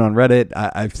 even on Reddit,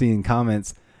 I've seen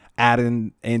comments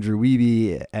adding Andrew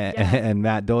Wiebe and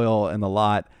Matt Doyle and the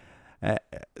lot.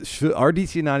 Are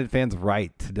DC United fans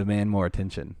right to demand more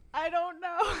attention? I don't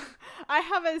know. I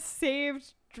have a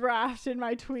saved draft in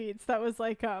my tweets that was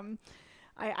like,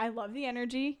 I love the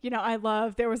energy.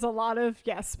 There was a lot of,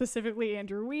 specifically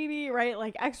Andrew Wiebe, right?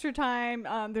 Like extra time.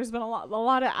 There's been a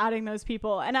lot of adding those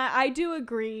people. And I do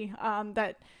agree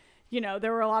that,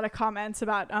 there were a lot of comments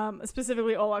about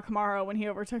specifically Ola Kamara when he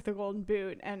overtook the Golden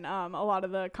Boot. And a lot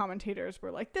of the commentators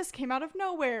were like, this came out of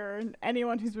nowhere. And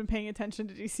anyone who's been paying attention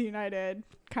to DC United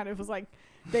kind of was like,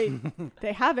 they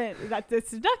haven't. That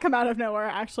this did not come out of nowhere.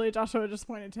 Actually, Joshua just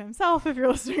pointed to himself. If you're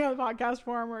listening on the podcast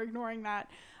forum, we're ignoring that.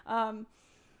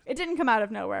 It didn't come out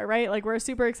of nowhere, right? Like, we're a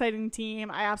super exciting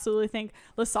team. I absolutely think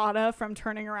Losada, from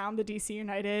turning around the DC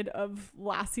United of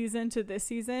last season to this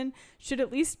season, should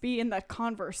at least be in the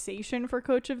conversation for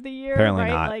Coach of the Year. Apparently right?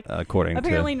 not, like,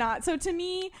 apparently not. So to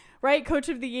me, right, Coach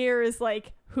of the Year is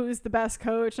like who's the best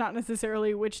coach, not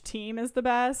necessarily which team is the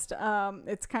best.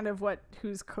 It's kind of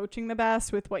who's coaching the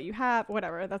best with what you have,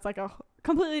 whatever. That's like a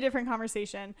completely different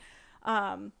conversation.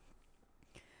 But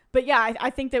yeah, I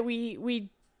think that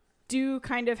we do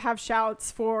kind of have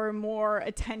shouts for more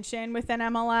attention within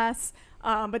MLS.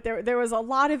 But there was a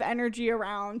lot of energy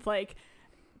around, like,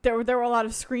 there were a lot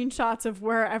of screenshots of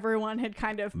where everyone had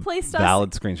kind of placed us.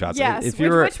 Valid screenshots. Yes,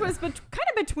 which was kind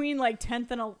of between like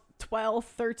 10th and 12th,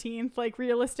 13th. Like,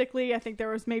 realistically, I think there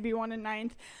was maybe one in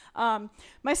 9th.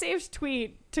 My saved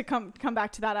tweet to come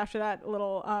back to that after that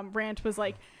little rant was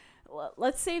like,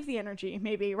 let's save the energy,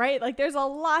 maybe, right? Like, there's a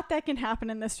lot that can happen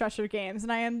in this stretch of games,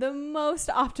 and I am the most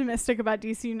optimistic about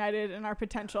DC United and our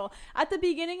potential. At the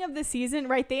beginning of the season,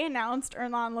 right, they announced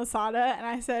Hernan Losada, and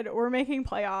I said, we're making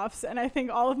playoffs, and I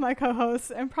think all of my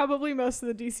co-hosts and probably most of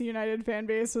the DC United fan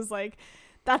base was like,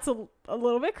 that's a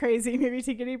little bit crazy, maybe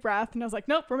take a deep breath, and I was like,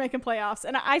 nope, we're making playoffs,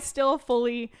 and I still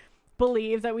fully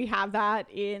believe that we have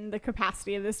that in the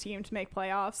capacity of this team to make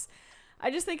playoffs. I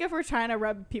just think if we're trying to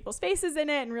rub people's faces in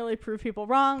it and really prove people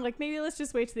wrong, like, maybe let's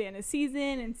just wait to the end of the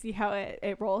season and see how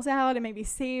it rolls out and maybe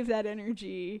save that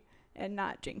energy and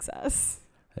not jinx us.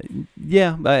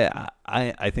 Yeah,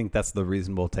 I think that's the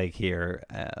reasonable take here.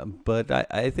 But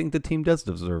I think the team does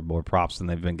deserve more props than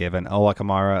they've been given. Ola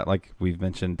Kamara, like we've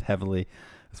mentioned heavily,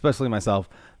 especially myself,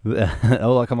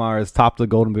 Ola Kamara has topped the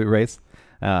Golden Boot race.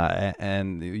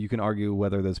 And you can argue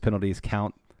whether those penalties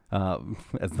count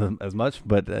as much,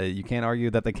 but you can't argue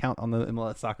that they count on the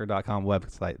MLSsoccer.com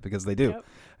website, because they do.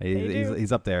 Yep,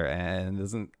 He's up there, and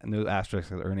doesn't no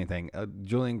asterisks or anything.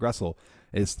 Julian Gressel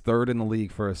is third in the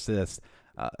league for assists.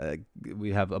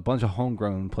 We have a bunch of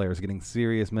homegrown players getting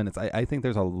serious minutes. I think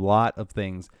there's a lot of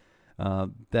things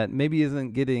that maybe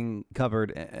isn't getting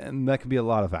covered, and that could be a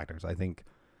lot of factors. I think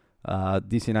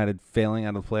DC United failing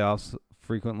out of the playoffs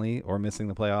frequently or missing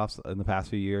the playoffs in the past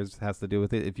few years has to do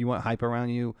with it. If you want hype around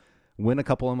you, win a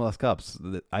couple MLS Cups.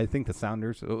 I think the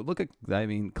Sounders,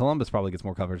 Columbus probably gets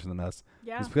more coverage than us.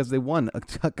 Yeah. It's because they won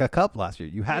a cup last year.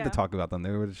 You had to talk about them.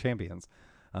 They were the champions.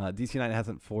 DC United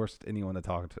hasn't forced anyone to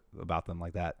talk about them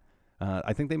like that.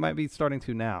 I think they might be starting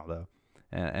to now, though.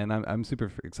 And I'm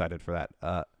super excited for that.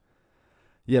 I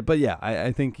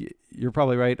think you're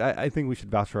probably right. I think we should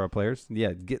vouch for our players.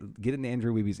 Yeah, get in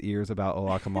Andrew Wiebe's ears about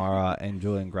Ola Kamara and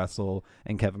Julian Gressel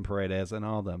and Kevin Paredes and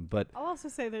all of them. But I'll also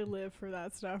say they live for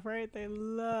that stuff, right? They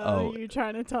love you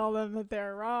trying to tell them that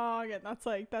they're wrong, and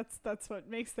that's what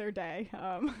makes their day.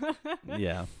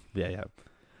 Yeah.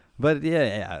 But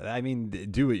I mean,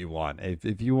 do what you want.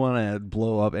 If you want to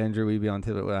blow up Andrew Wiebe on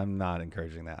Twitter, I'm not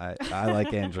encouraging that. I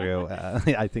like Andrew.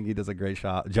 I think he does a great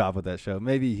job with that show.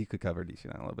 Maybe he could cover DC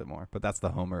a little bit more, but that's the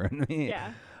homer in me.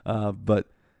 Yeah. But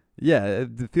yeah,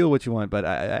 feel what you want. But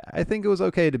I think it was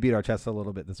okay to beat our chest a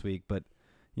little bit this week. But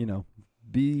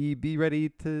be ready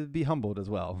to be humbled as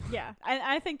well. Yeah,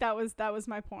 I think that was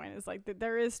my point. Is like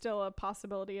there is still a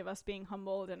possibility of us being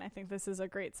humbled, and I think this is a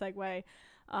great segue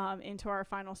into our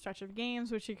final stretch of games,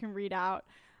 which you can read out.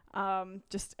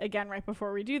 Just again, right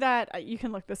before we do that, you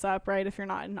can look this up, right? If you're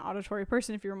not an auditory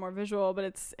person, if you're more visual, but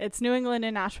it's New England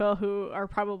and Nashville who are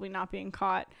probably not being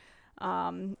caught.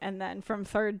 And then from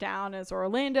third down is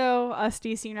Orlando, us,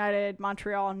 DC United,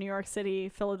 Montreal, New York City,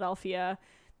 Philadelphia.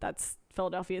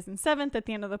 Philadelphia's in 7th at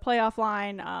the end of the playoff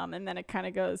line. And then it kind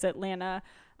of goes Atlanta,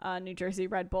 New Jersey,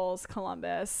 Red Bulls,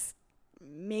 Columbus,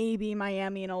 maybe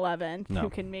Miami in 11th, who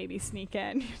can maybe sneak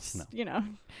in. I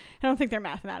don't think they're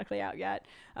mathematically out yet.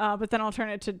 But then I'll turn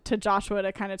it to Joshua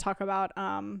to kind of talk about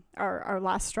our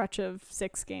last stretch of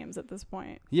 6 games at this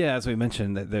point. Yeah, as we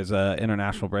mentioned, there's a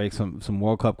international break, some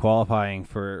World Cup qualifying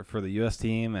for the U.S.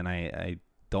 team, and I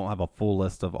don't have a full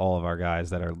list of all of our guys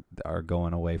that are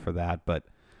going away for that, but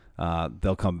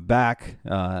they'll come back.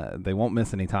 They won't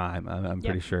miss any time. I'm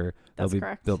pretty sure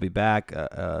correct. They'll be back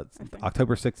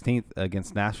October 16th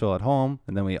against Nashville at home,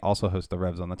 and then we also host the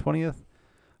Revs on the 20th.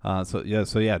 So 2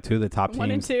 of the top teams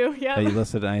 1 and 2, that you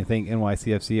listed, and I think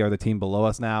NYCFC are the team below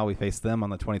us now. We face them on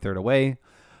the 23rd away.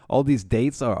 All these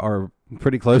dates are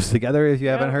pretty close together. If you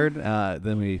haven't heard,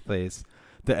 then we face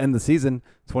to end the season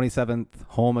 27th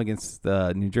home against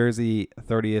New Jersey,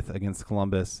 30th against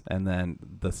Columbus, and then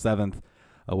the 7th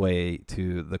away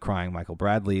to the crying Michael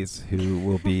Bradleys, who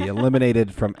will be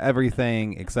eliminated from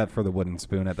everything except for the wooden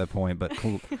spoon at that point. But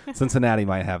Cincinnati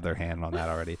might have their hand on that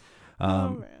already.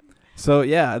 Man. So,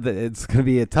 yeah, it's going to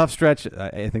be a tough stretch.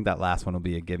 I think that last one will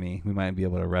be a gimme. We might be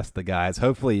able to rest the guys.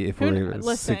 Hopefully, if we're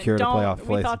secured a playoff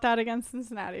place. We thought that against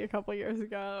Cincinnati a couple years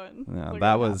ago. And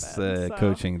that was a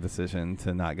coaching decision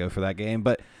to not go for that game.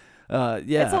 But,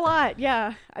 it's a lot.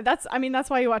 Yeah. That's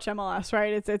why you watch MLS,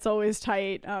 right? It's always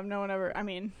tight. No one ever,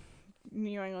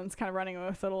 New England's kind of running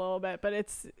with it a little bit, but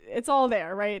it's all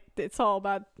there, right? It's all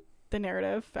about the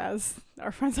narrative, as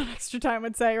our friends on Extra Time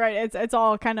would say, right? It's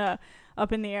all kind of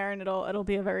up in the air, and it'll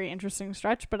be a very interesting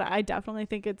stretch, but I definitely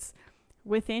think it's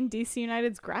within DC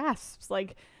United's grasp.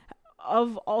 Like,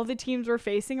 of all the teams we're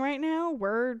facing right now,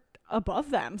 we're above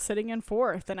them, sitting in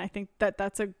 4th, and I think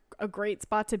that's a great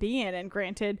spot to be in. And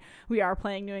granted, we are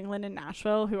playing New England and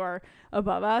Nashville, who are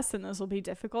above us, and this will be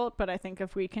difficult, but I think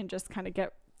if we can just kind of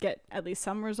get at least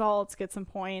some results, get some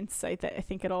points, I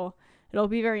think it'll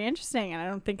be very interesting, and I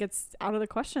don't think it's out of the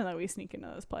question that we sneak into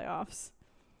those playoffs.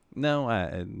 No,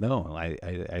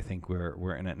 I think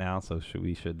we're in it now, so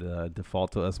we should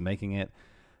default to us making it,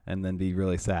 and then be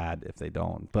really sad if they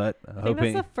don't. But I think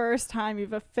that's the first time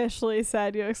you've officially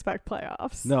said you expect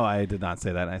playoffs. No, I did not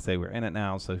say that. I say we're in it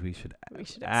now, so we should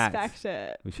expect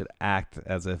it. We should act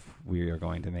as if we are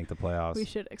going to make the playoffs. We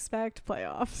should expect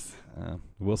playoffs.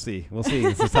 We'll see.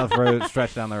 It's a tough road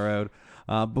stretch down the road.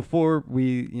 Before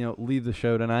we leave the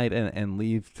show tonight and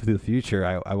leave to the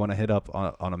future, I want to hit up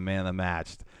on a man of the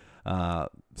match.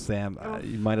 Sam,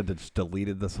 you might have just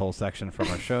deleted this whole section from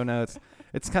our show notes.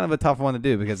 It's kind of a tough one to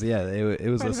do because it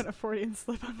was a Freudian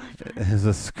slip on my part. It was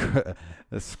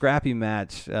a scrappy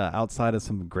match outside of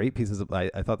some great pieces. I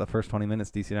thought the first 20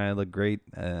 minutes DC United looked great,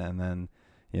 and then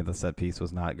the set piece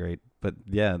was not great. But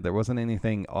there wasn't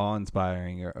anything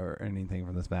awe-inspiring or anything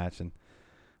from this match, and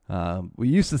we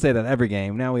used to say that every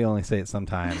game. Now we only say it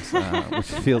sometimes, which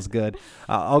feels good.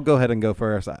 I'll go ahead and go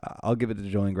first. I'll give it to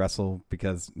Julian Gressel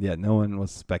because, no one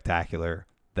was spectacular.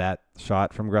 That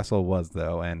shot from Gressel was,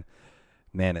 though, and,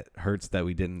 man, it hurts that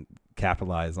we didn't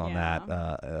capitalize on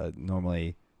that.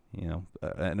 Normally,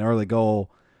 an early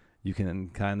goal, you can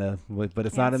kind of, but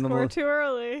it's not in the score too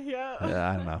early. Yeah.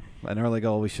 I don't know. An early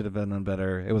goal, we should have been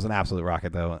better. It was an absolute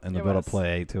rocket, though, and the bit of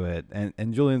play to it.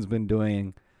 And Julian's been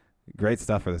doing great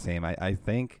stuff for the team. I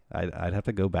think I'd have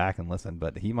to go back and listen,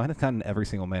 but he might have gotten every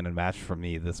single man in match from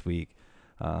me this week.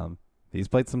 He's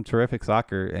played some terrific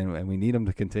soccer, and we need him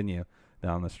to continue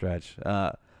down the stretch.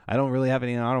 I don't really have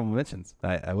any honorable mentions.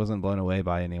 I wasn't blown away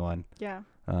by anyone. Yeah.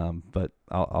 But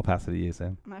I'll pass it to you,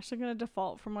 Sam. I'm actually going to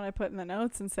default from what I put in the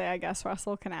notes and say I guess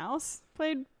Russell Canals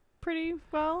played pretty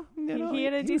well. He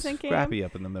had a decent game. Scrappy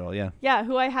up in the middle, yeah. Yeah,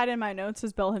 who I had in my notes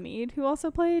was Bill Hamid, who also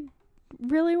played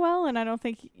really well, and I don't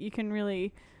think you can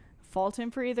really fault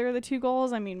him for either of the 2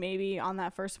 goals. I mean, maybe on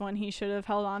that first one he should have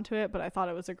held on to it, but I thought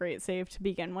it was a great save to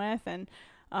begin with, and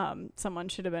someone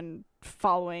should have been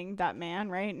following that man,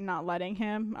 right, and not letting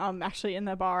him. Actually, in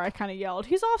the bar, I kind of yelled,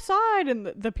 "He's offside!" And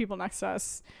the people next to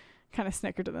us kind of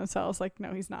snickered to themselves, like,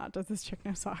 "No, he's not. Does this chick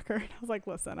know soccer?" And I was like,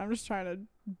 "Listen, I'm just trying to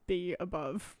be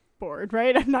above board,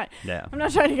 right? I'm not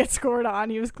trying to get scored on.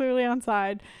 He was clearly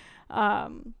onside."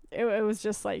 It was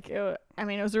just like, it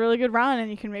was a really good run, and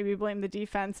you can maybe blame the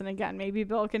defense, and again, maybe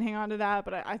Bill can hang on to that,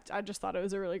 but I just thought it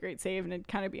was a really great save, and it'd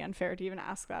kind of be unfair to even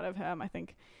ask that of him. I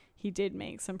think he did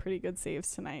make some pretty good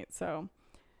saves tonight, so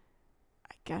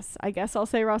I guess I'll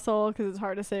say Russell, because it's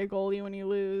hard to say a goalie when you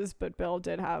lose, but Bill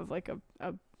did have like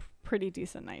a pretty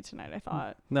decent night tonight, I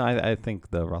thought. No, I think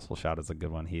the Russell shot is a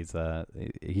good one. He's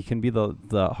he can be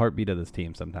the heartbeat of this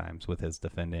team sometimes with his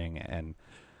defending, and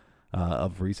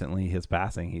of recently his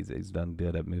passing. He's done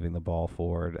good at moving the ball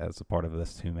forward as a part of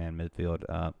this 2-man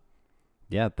midfield.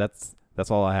 That's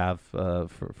all I have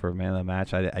for man of the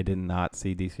match. I did not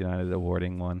see DC United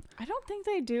awarding one. I don't think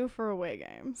they do for away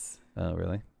games. Oh,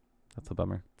 really? That's a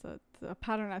bummer. It's a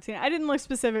pattern I've seen. I didn't look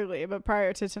specifically, but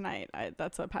prior to tonight,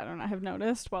 that's a pattern I have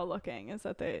noticed while looking, is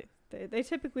that they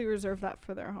typically reserve that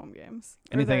for their home games.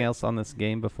 Anything else on this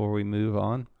game before we move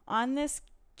on? On this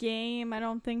game, I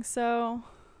don't think so.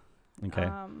 Okay.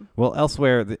 Well,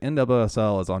 elsewhere, the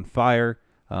NWSL is on fire.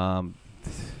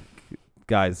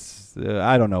 Guys,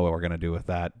 I don't know what we're going to do with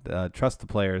that. Trust the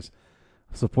players.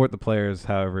 Support the players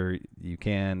however you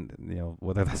can,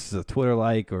 whether this is a Twitter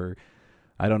like or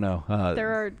I don't know.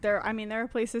 There are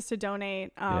places to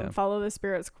donate. Follow the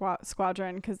Spirit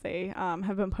Squadron because they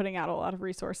have been putting out a lot of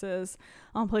resources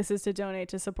on places to donate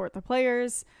to support the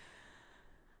players.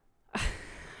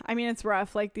 I mean, it's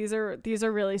rough. Like these are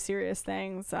really serious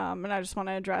things. And I just want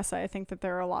to address, I think that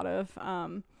there are a lot of,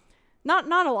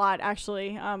 not a lot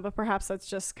actually, but perhaps that's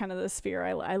just kind of the sphere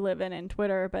I live in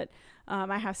Twitter. But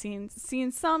I have seen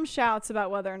some shouts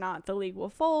about whether or not the league will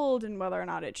fold and whether or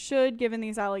not it should, given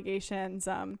these allegations.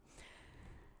 And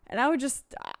I would just,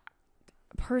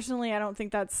 personally, I don't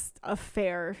think that's a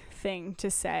fair thing to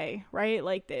say, right?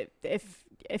 Like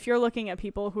if you're looking at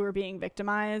people who are being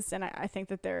victimized, and I think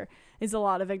that there is a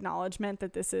lot of acknowledgement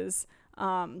that this is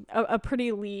a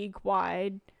pretty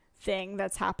league-wide thing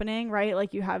that's happening, right?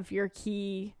 Like you have your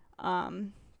key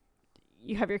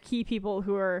people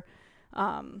who are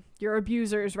your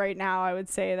abusers right now, I would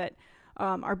say, that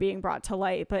are being brought to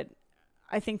light. But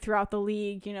I think throughout the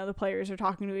league, the players are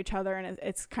talking to each other, and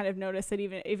it's kind of noticed that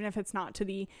even if it's not to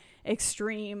the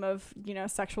extreme of,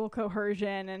 sexual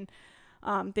coercion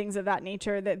and things of that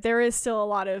nature, that there is still a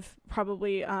lot of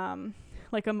probably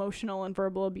like emotional and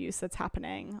verbal abuse that's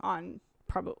happening on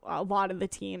probably a lot of the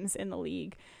teams in the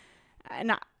league.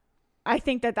 And I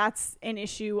think that that's an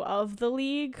issue of the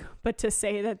league, but to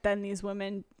say that then these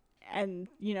women and,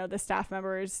 the staff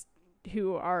members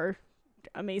who are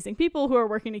amazing people who are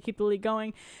working to keep the league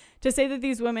going, to say that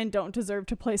these women don't deserve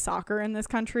to play soccer in this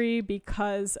country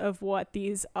because of what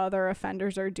these other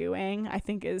offenders are doing, I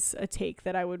think is a take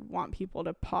that I would want people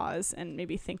to pause and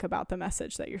maybe think about the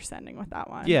message that you're sending with that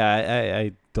one. Yeah,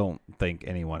 I don't think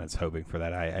anyone is hoping for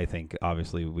that. I think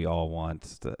obviously we all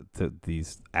want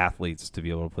these athletes to be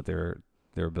able to put their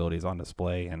abilities on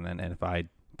display, and if I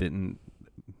didn't,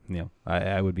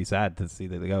 I would be sad to see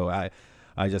that they go.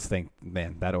 I just think,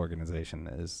 man, that organization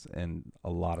is in a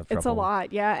lot of trouble. It's a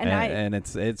lot, yeah. And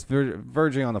it's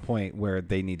verging on the point where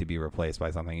they need to be replaced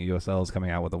by something. USL is coming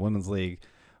out with a women's league,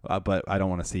 but I don't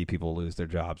want to see people lose their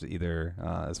jobs either,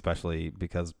 especially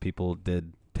because people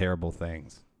did terrible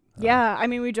things. Yeah, I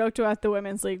mean, we joked about the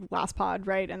women's league last pod,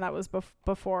 right? And that was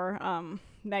before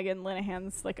Megan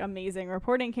Linehan's amazing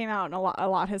reporting came out, and a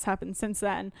lot has happened since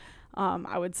then.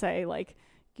 I would say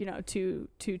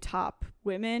two top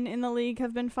women in the league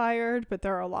have been fired, but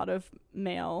there are a lot of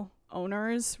male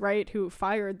owners, right, who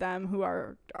fired them, who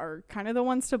are kind of the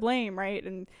ones to blame, right,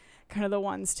 and kind of the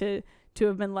ones to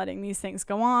have been letting these things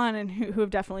go on, and who have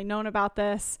definitely known about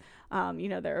this.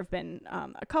 There have been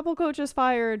a couple coaches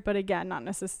fired, but again,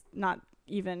 not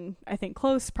even, I think,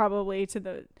 close probably to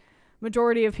the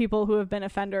majority of people who have been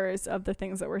offenders of the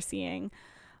things that we're seeing.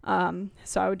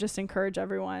 So I would just encourage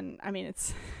everyone. I mean,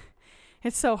 it's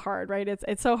so hard, right?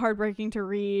 It's so heartbreaking to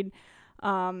read.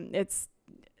 It's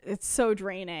so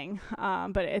draining.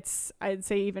 But I'd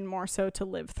say even more so to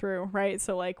live through, right?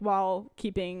 So while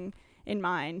keeping in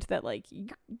mind that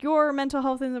your mental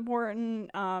health is important,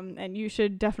 and you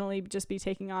should definitely just be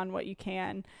taking on what you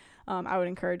can. I would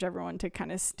encourage everyone to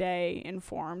kind of stay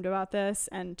informed about this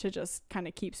and to just kind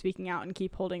of keep speaking out and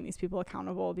keep holding these people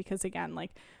accountable, because again,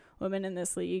 women in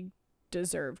this league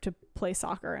deserve to play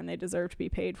soccer and they deserve to be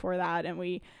paid for that. And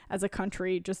we as a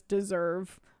country just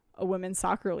deserve a women's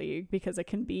soccer league because it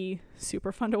can be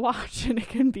super fun to watch and it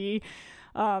can be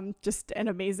just an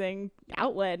amazing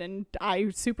outlet, and I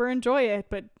super enjoy it.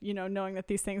 But knowing that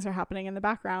these things are happening in the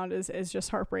background is just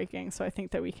heartbreaking. So I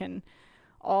think that we can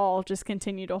all just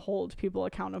continue to hold people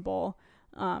accountable,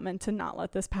 and to not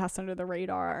let this pass under the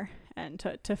radar, and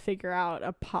to figure out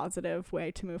a positive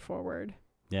way to move forward.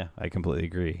 Yeah, I completely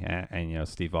agree. And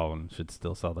Steve Baldwin should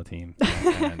still sell the team.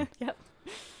 And yep.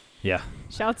 Yeah.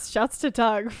 Shouts to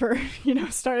Tug for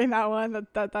starting that one.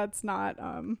 That's not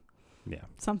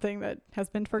something that has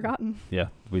been forgotten. Yeah,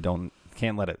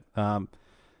 can't let it.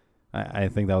 I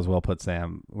think that was well put,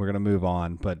 Sam. We're gonna move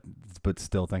on, but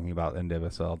still thinking about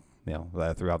NWSL,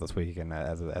 throughout this week, and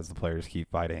as the players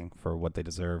keep fighting for what they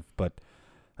deserve. But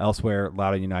elsewhere,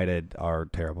 Loudoun United are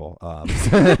terrible.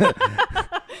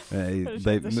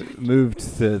 They moved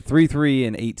to 3-3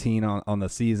 and 18 on the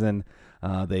season.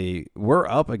 They were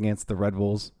up against the Red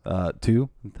Bulls too,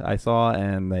 I saw,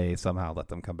 and they somehow let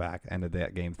them come back. Ended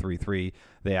that game 3-3.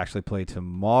 They actually play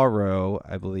tomorrow,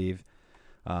 I believe.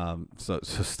 So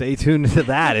stay tuned to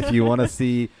that if you want to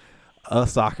see a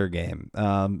soccer game.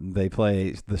 They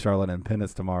play the Charlotte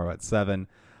Independents tomorrow at 7.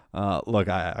 Look,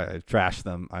 I trash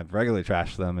them. I've regularly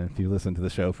trashed them. And if you listen to the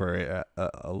show for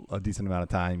a decent amount of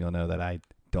time, you'll know that I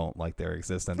don't like their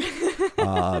existence.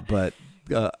 But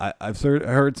I've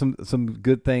heard some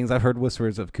good things. I've heard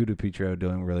whispers of Kudu Petro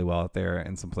doing really well out there,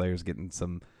 and some players getting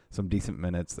some decent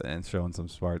minutes and showing some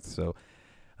sparks. So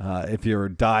if you're a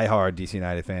diehard DC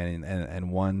United fan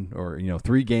and 1 or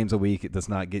 3 games a week it does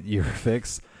not get your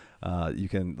fix, you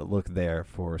can look there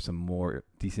for some more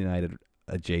DC United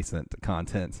adjacent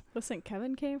content. Listen,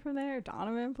 Kevin came from there.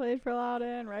 Donovan played for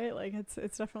Loudoun, right? Like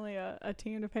it's definitely a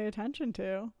team to pay attention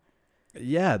to.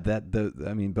 Yeah,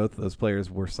 I mean, both of those players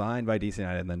were signed by DC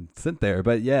United and then sent there.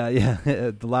 But yeah,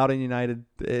 the Loudoun United,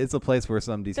 it's a place where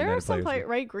some DC there United are some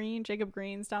players. Jacob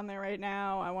Green's down there right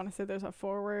now. I want to say there's a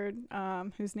forward,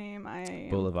 whose name I am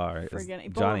Boulevard.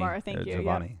 forgetting. Johnny, Boulevard, thank you.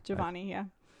 Giovanni. Yeah, Giovanni, yeah.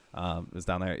 Is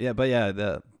down there. Yeah, but yeah,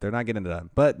 they're not getting into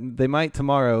that. But they might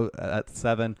tomorrow at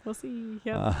 7. We'll see.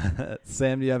 Yep.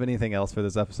 Sam, do you have anything else for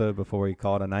this episode before we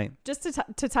call it a night? Just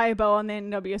to tie a bow on the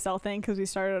NWSL thing, because we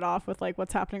started off with like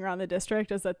what's happening around the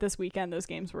district, is that this weekend those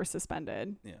games were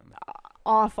suspended. Yeah.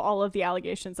 Off all of the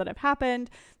allegations that have happened.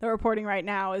 The reporting right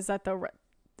now is that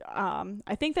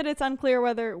I think that it's unclear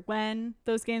when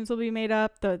those games will be made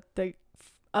up. The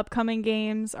upcoming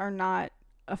games are not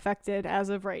affected as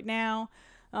of right now.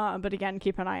 But again,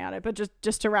 keep an eye on it. But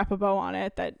just to wrap a bow on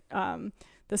it, that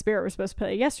the Spirit was supposed to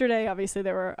play yesterday. Obviously,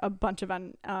 there were a bunch of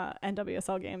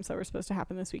NWSL games that were supposed to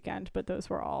happen this weekend, but those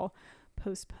were all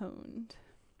postponed.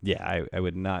 Yeah, I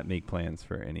would not make plans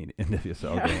for any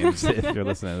NWSL games if you're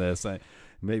listening to this.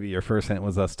 Maybe your first hint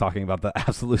was us talking about the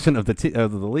absolution of the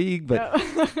league, but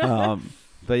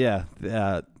but yeah.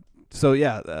 So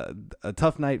yeah, a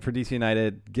tough night for DC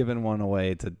United, giving one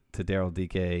away to Daryl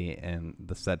DK and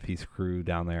the set piece crew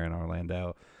down there in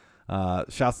Orlando.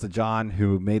 Shouts to John,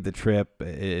 who made the trip.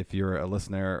 If you're a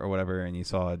listener or whatever and you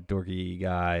saw a dorky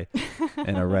guy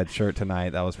in a red shirt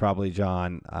tonight, that was probably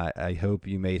John. I hope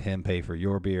you made him pay for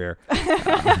your beer, and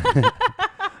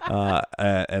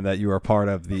that you are part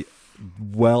of the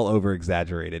well over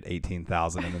exaggerated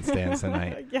 18,000 in the stands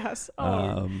tonight. Yes.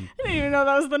 I didn't even know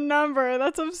that was the number.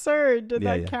 That's absurd. Did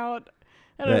that count?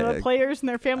 I don't know, the players and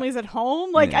their families at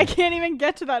home? Like, I can't even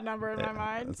get to that number in my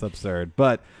mind. It's absurd.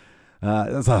 But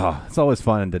it's always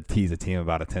fun to tease a team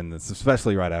about attendance,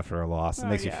 especially right after a loss. It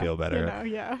makes you feel better.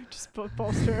 Just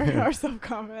bolster our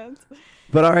self-confidence.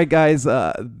 But all right, guys,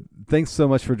 thanks so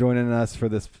much for joining us for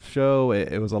this show.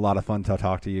 It was a lot of fun to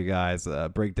talk to you guys.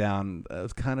 Breakdown, it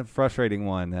was kind of frustrating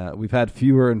one. We've had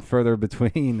fewer and further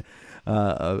between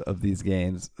of these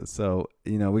games. So,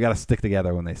 we got to stick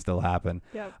together when they still happen.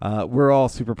 Yep. We're all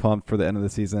super pumped for the end of the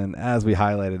season. As we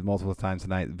highlighted multiple times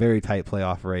tonight, very tight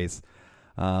playoff race.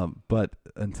 But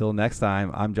until next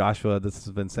time, I'm Joshua. This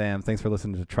has been Sam. Thanks for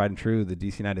listening to Tried and True, the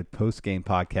DC United post-game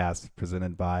podcast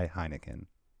presented by Heineken.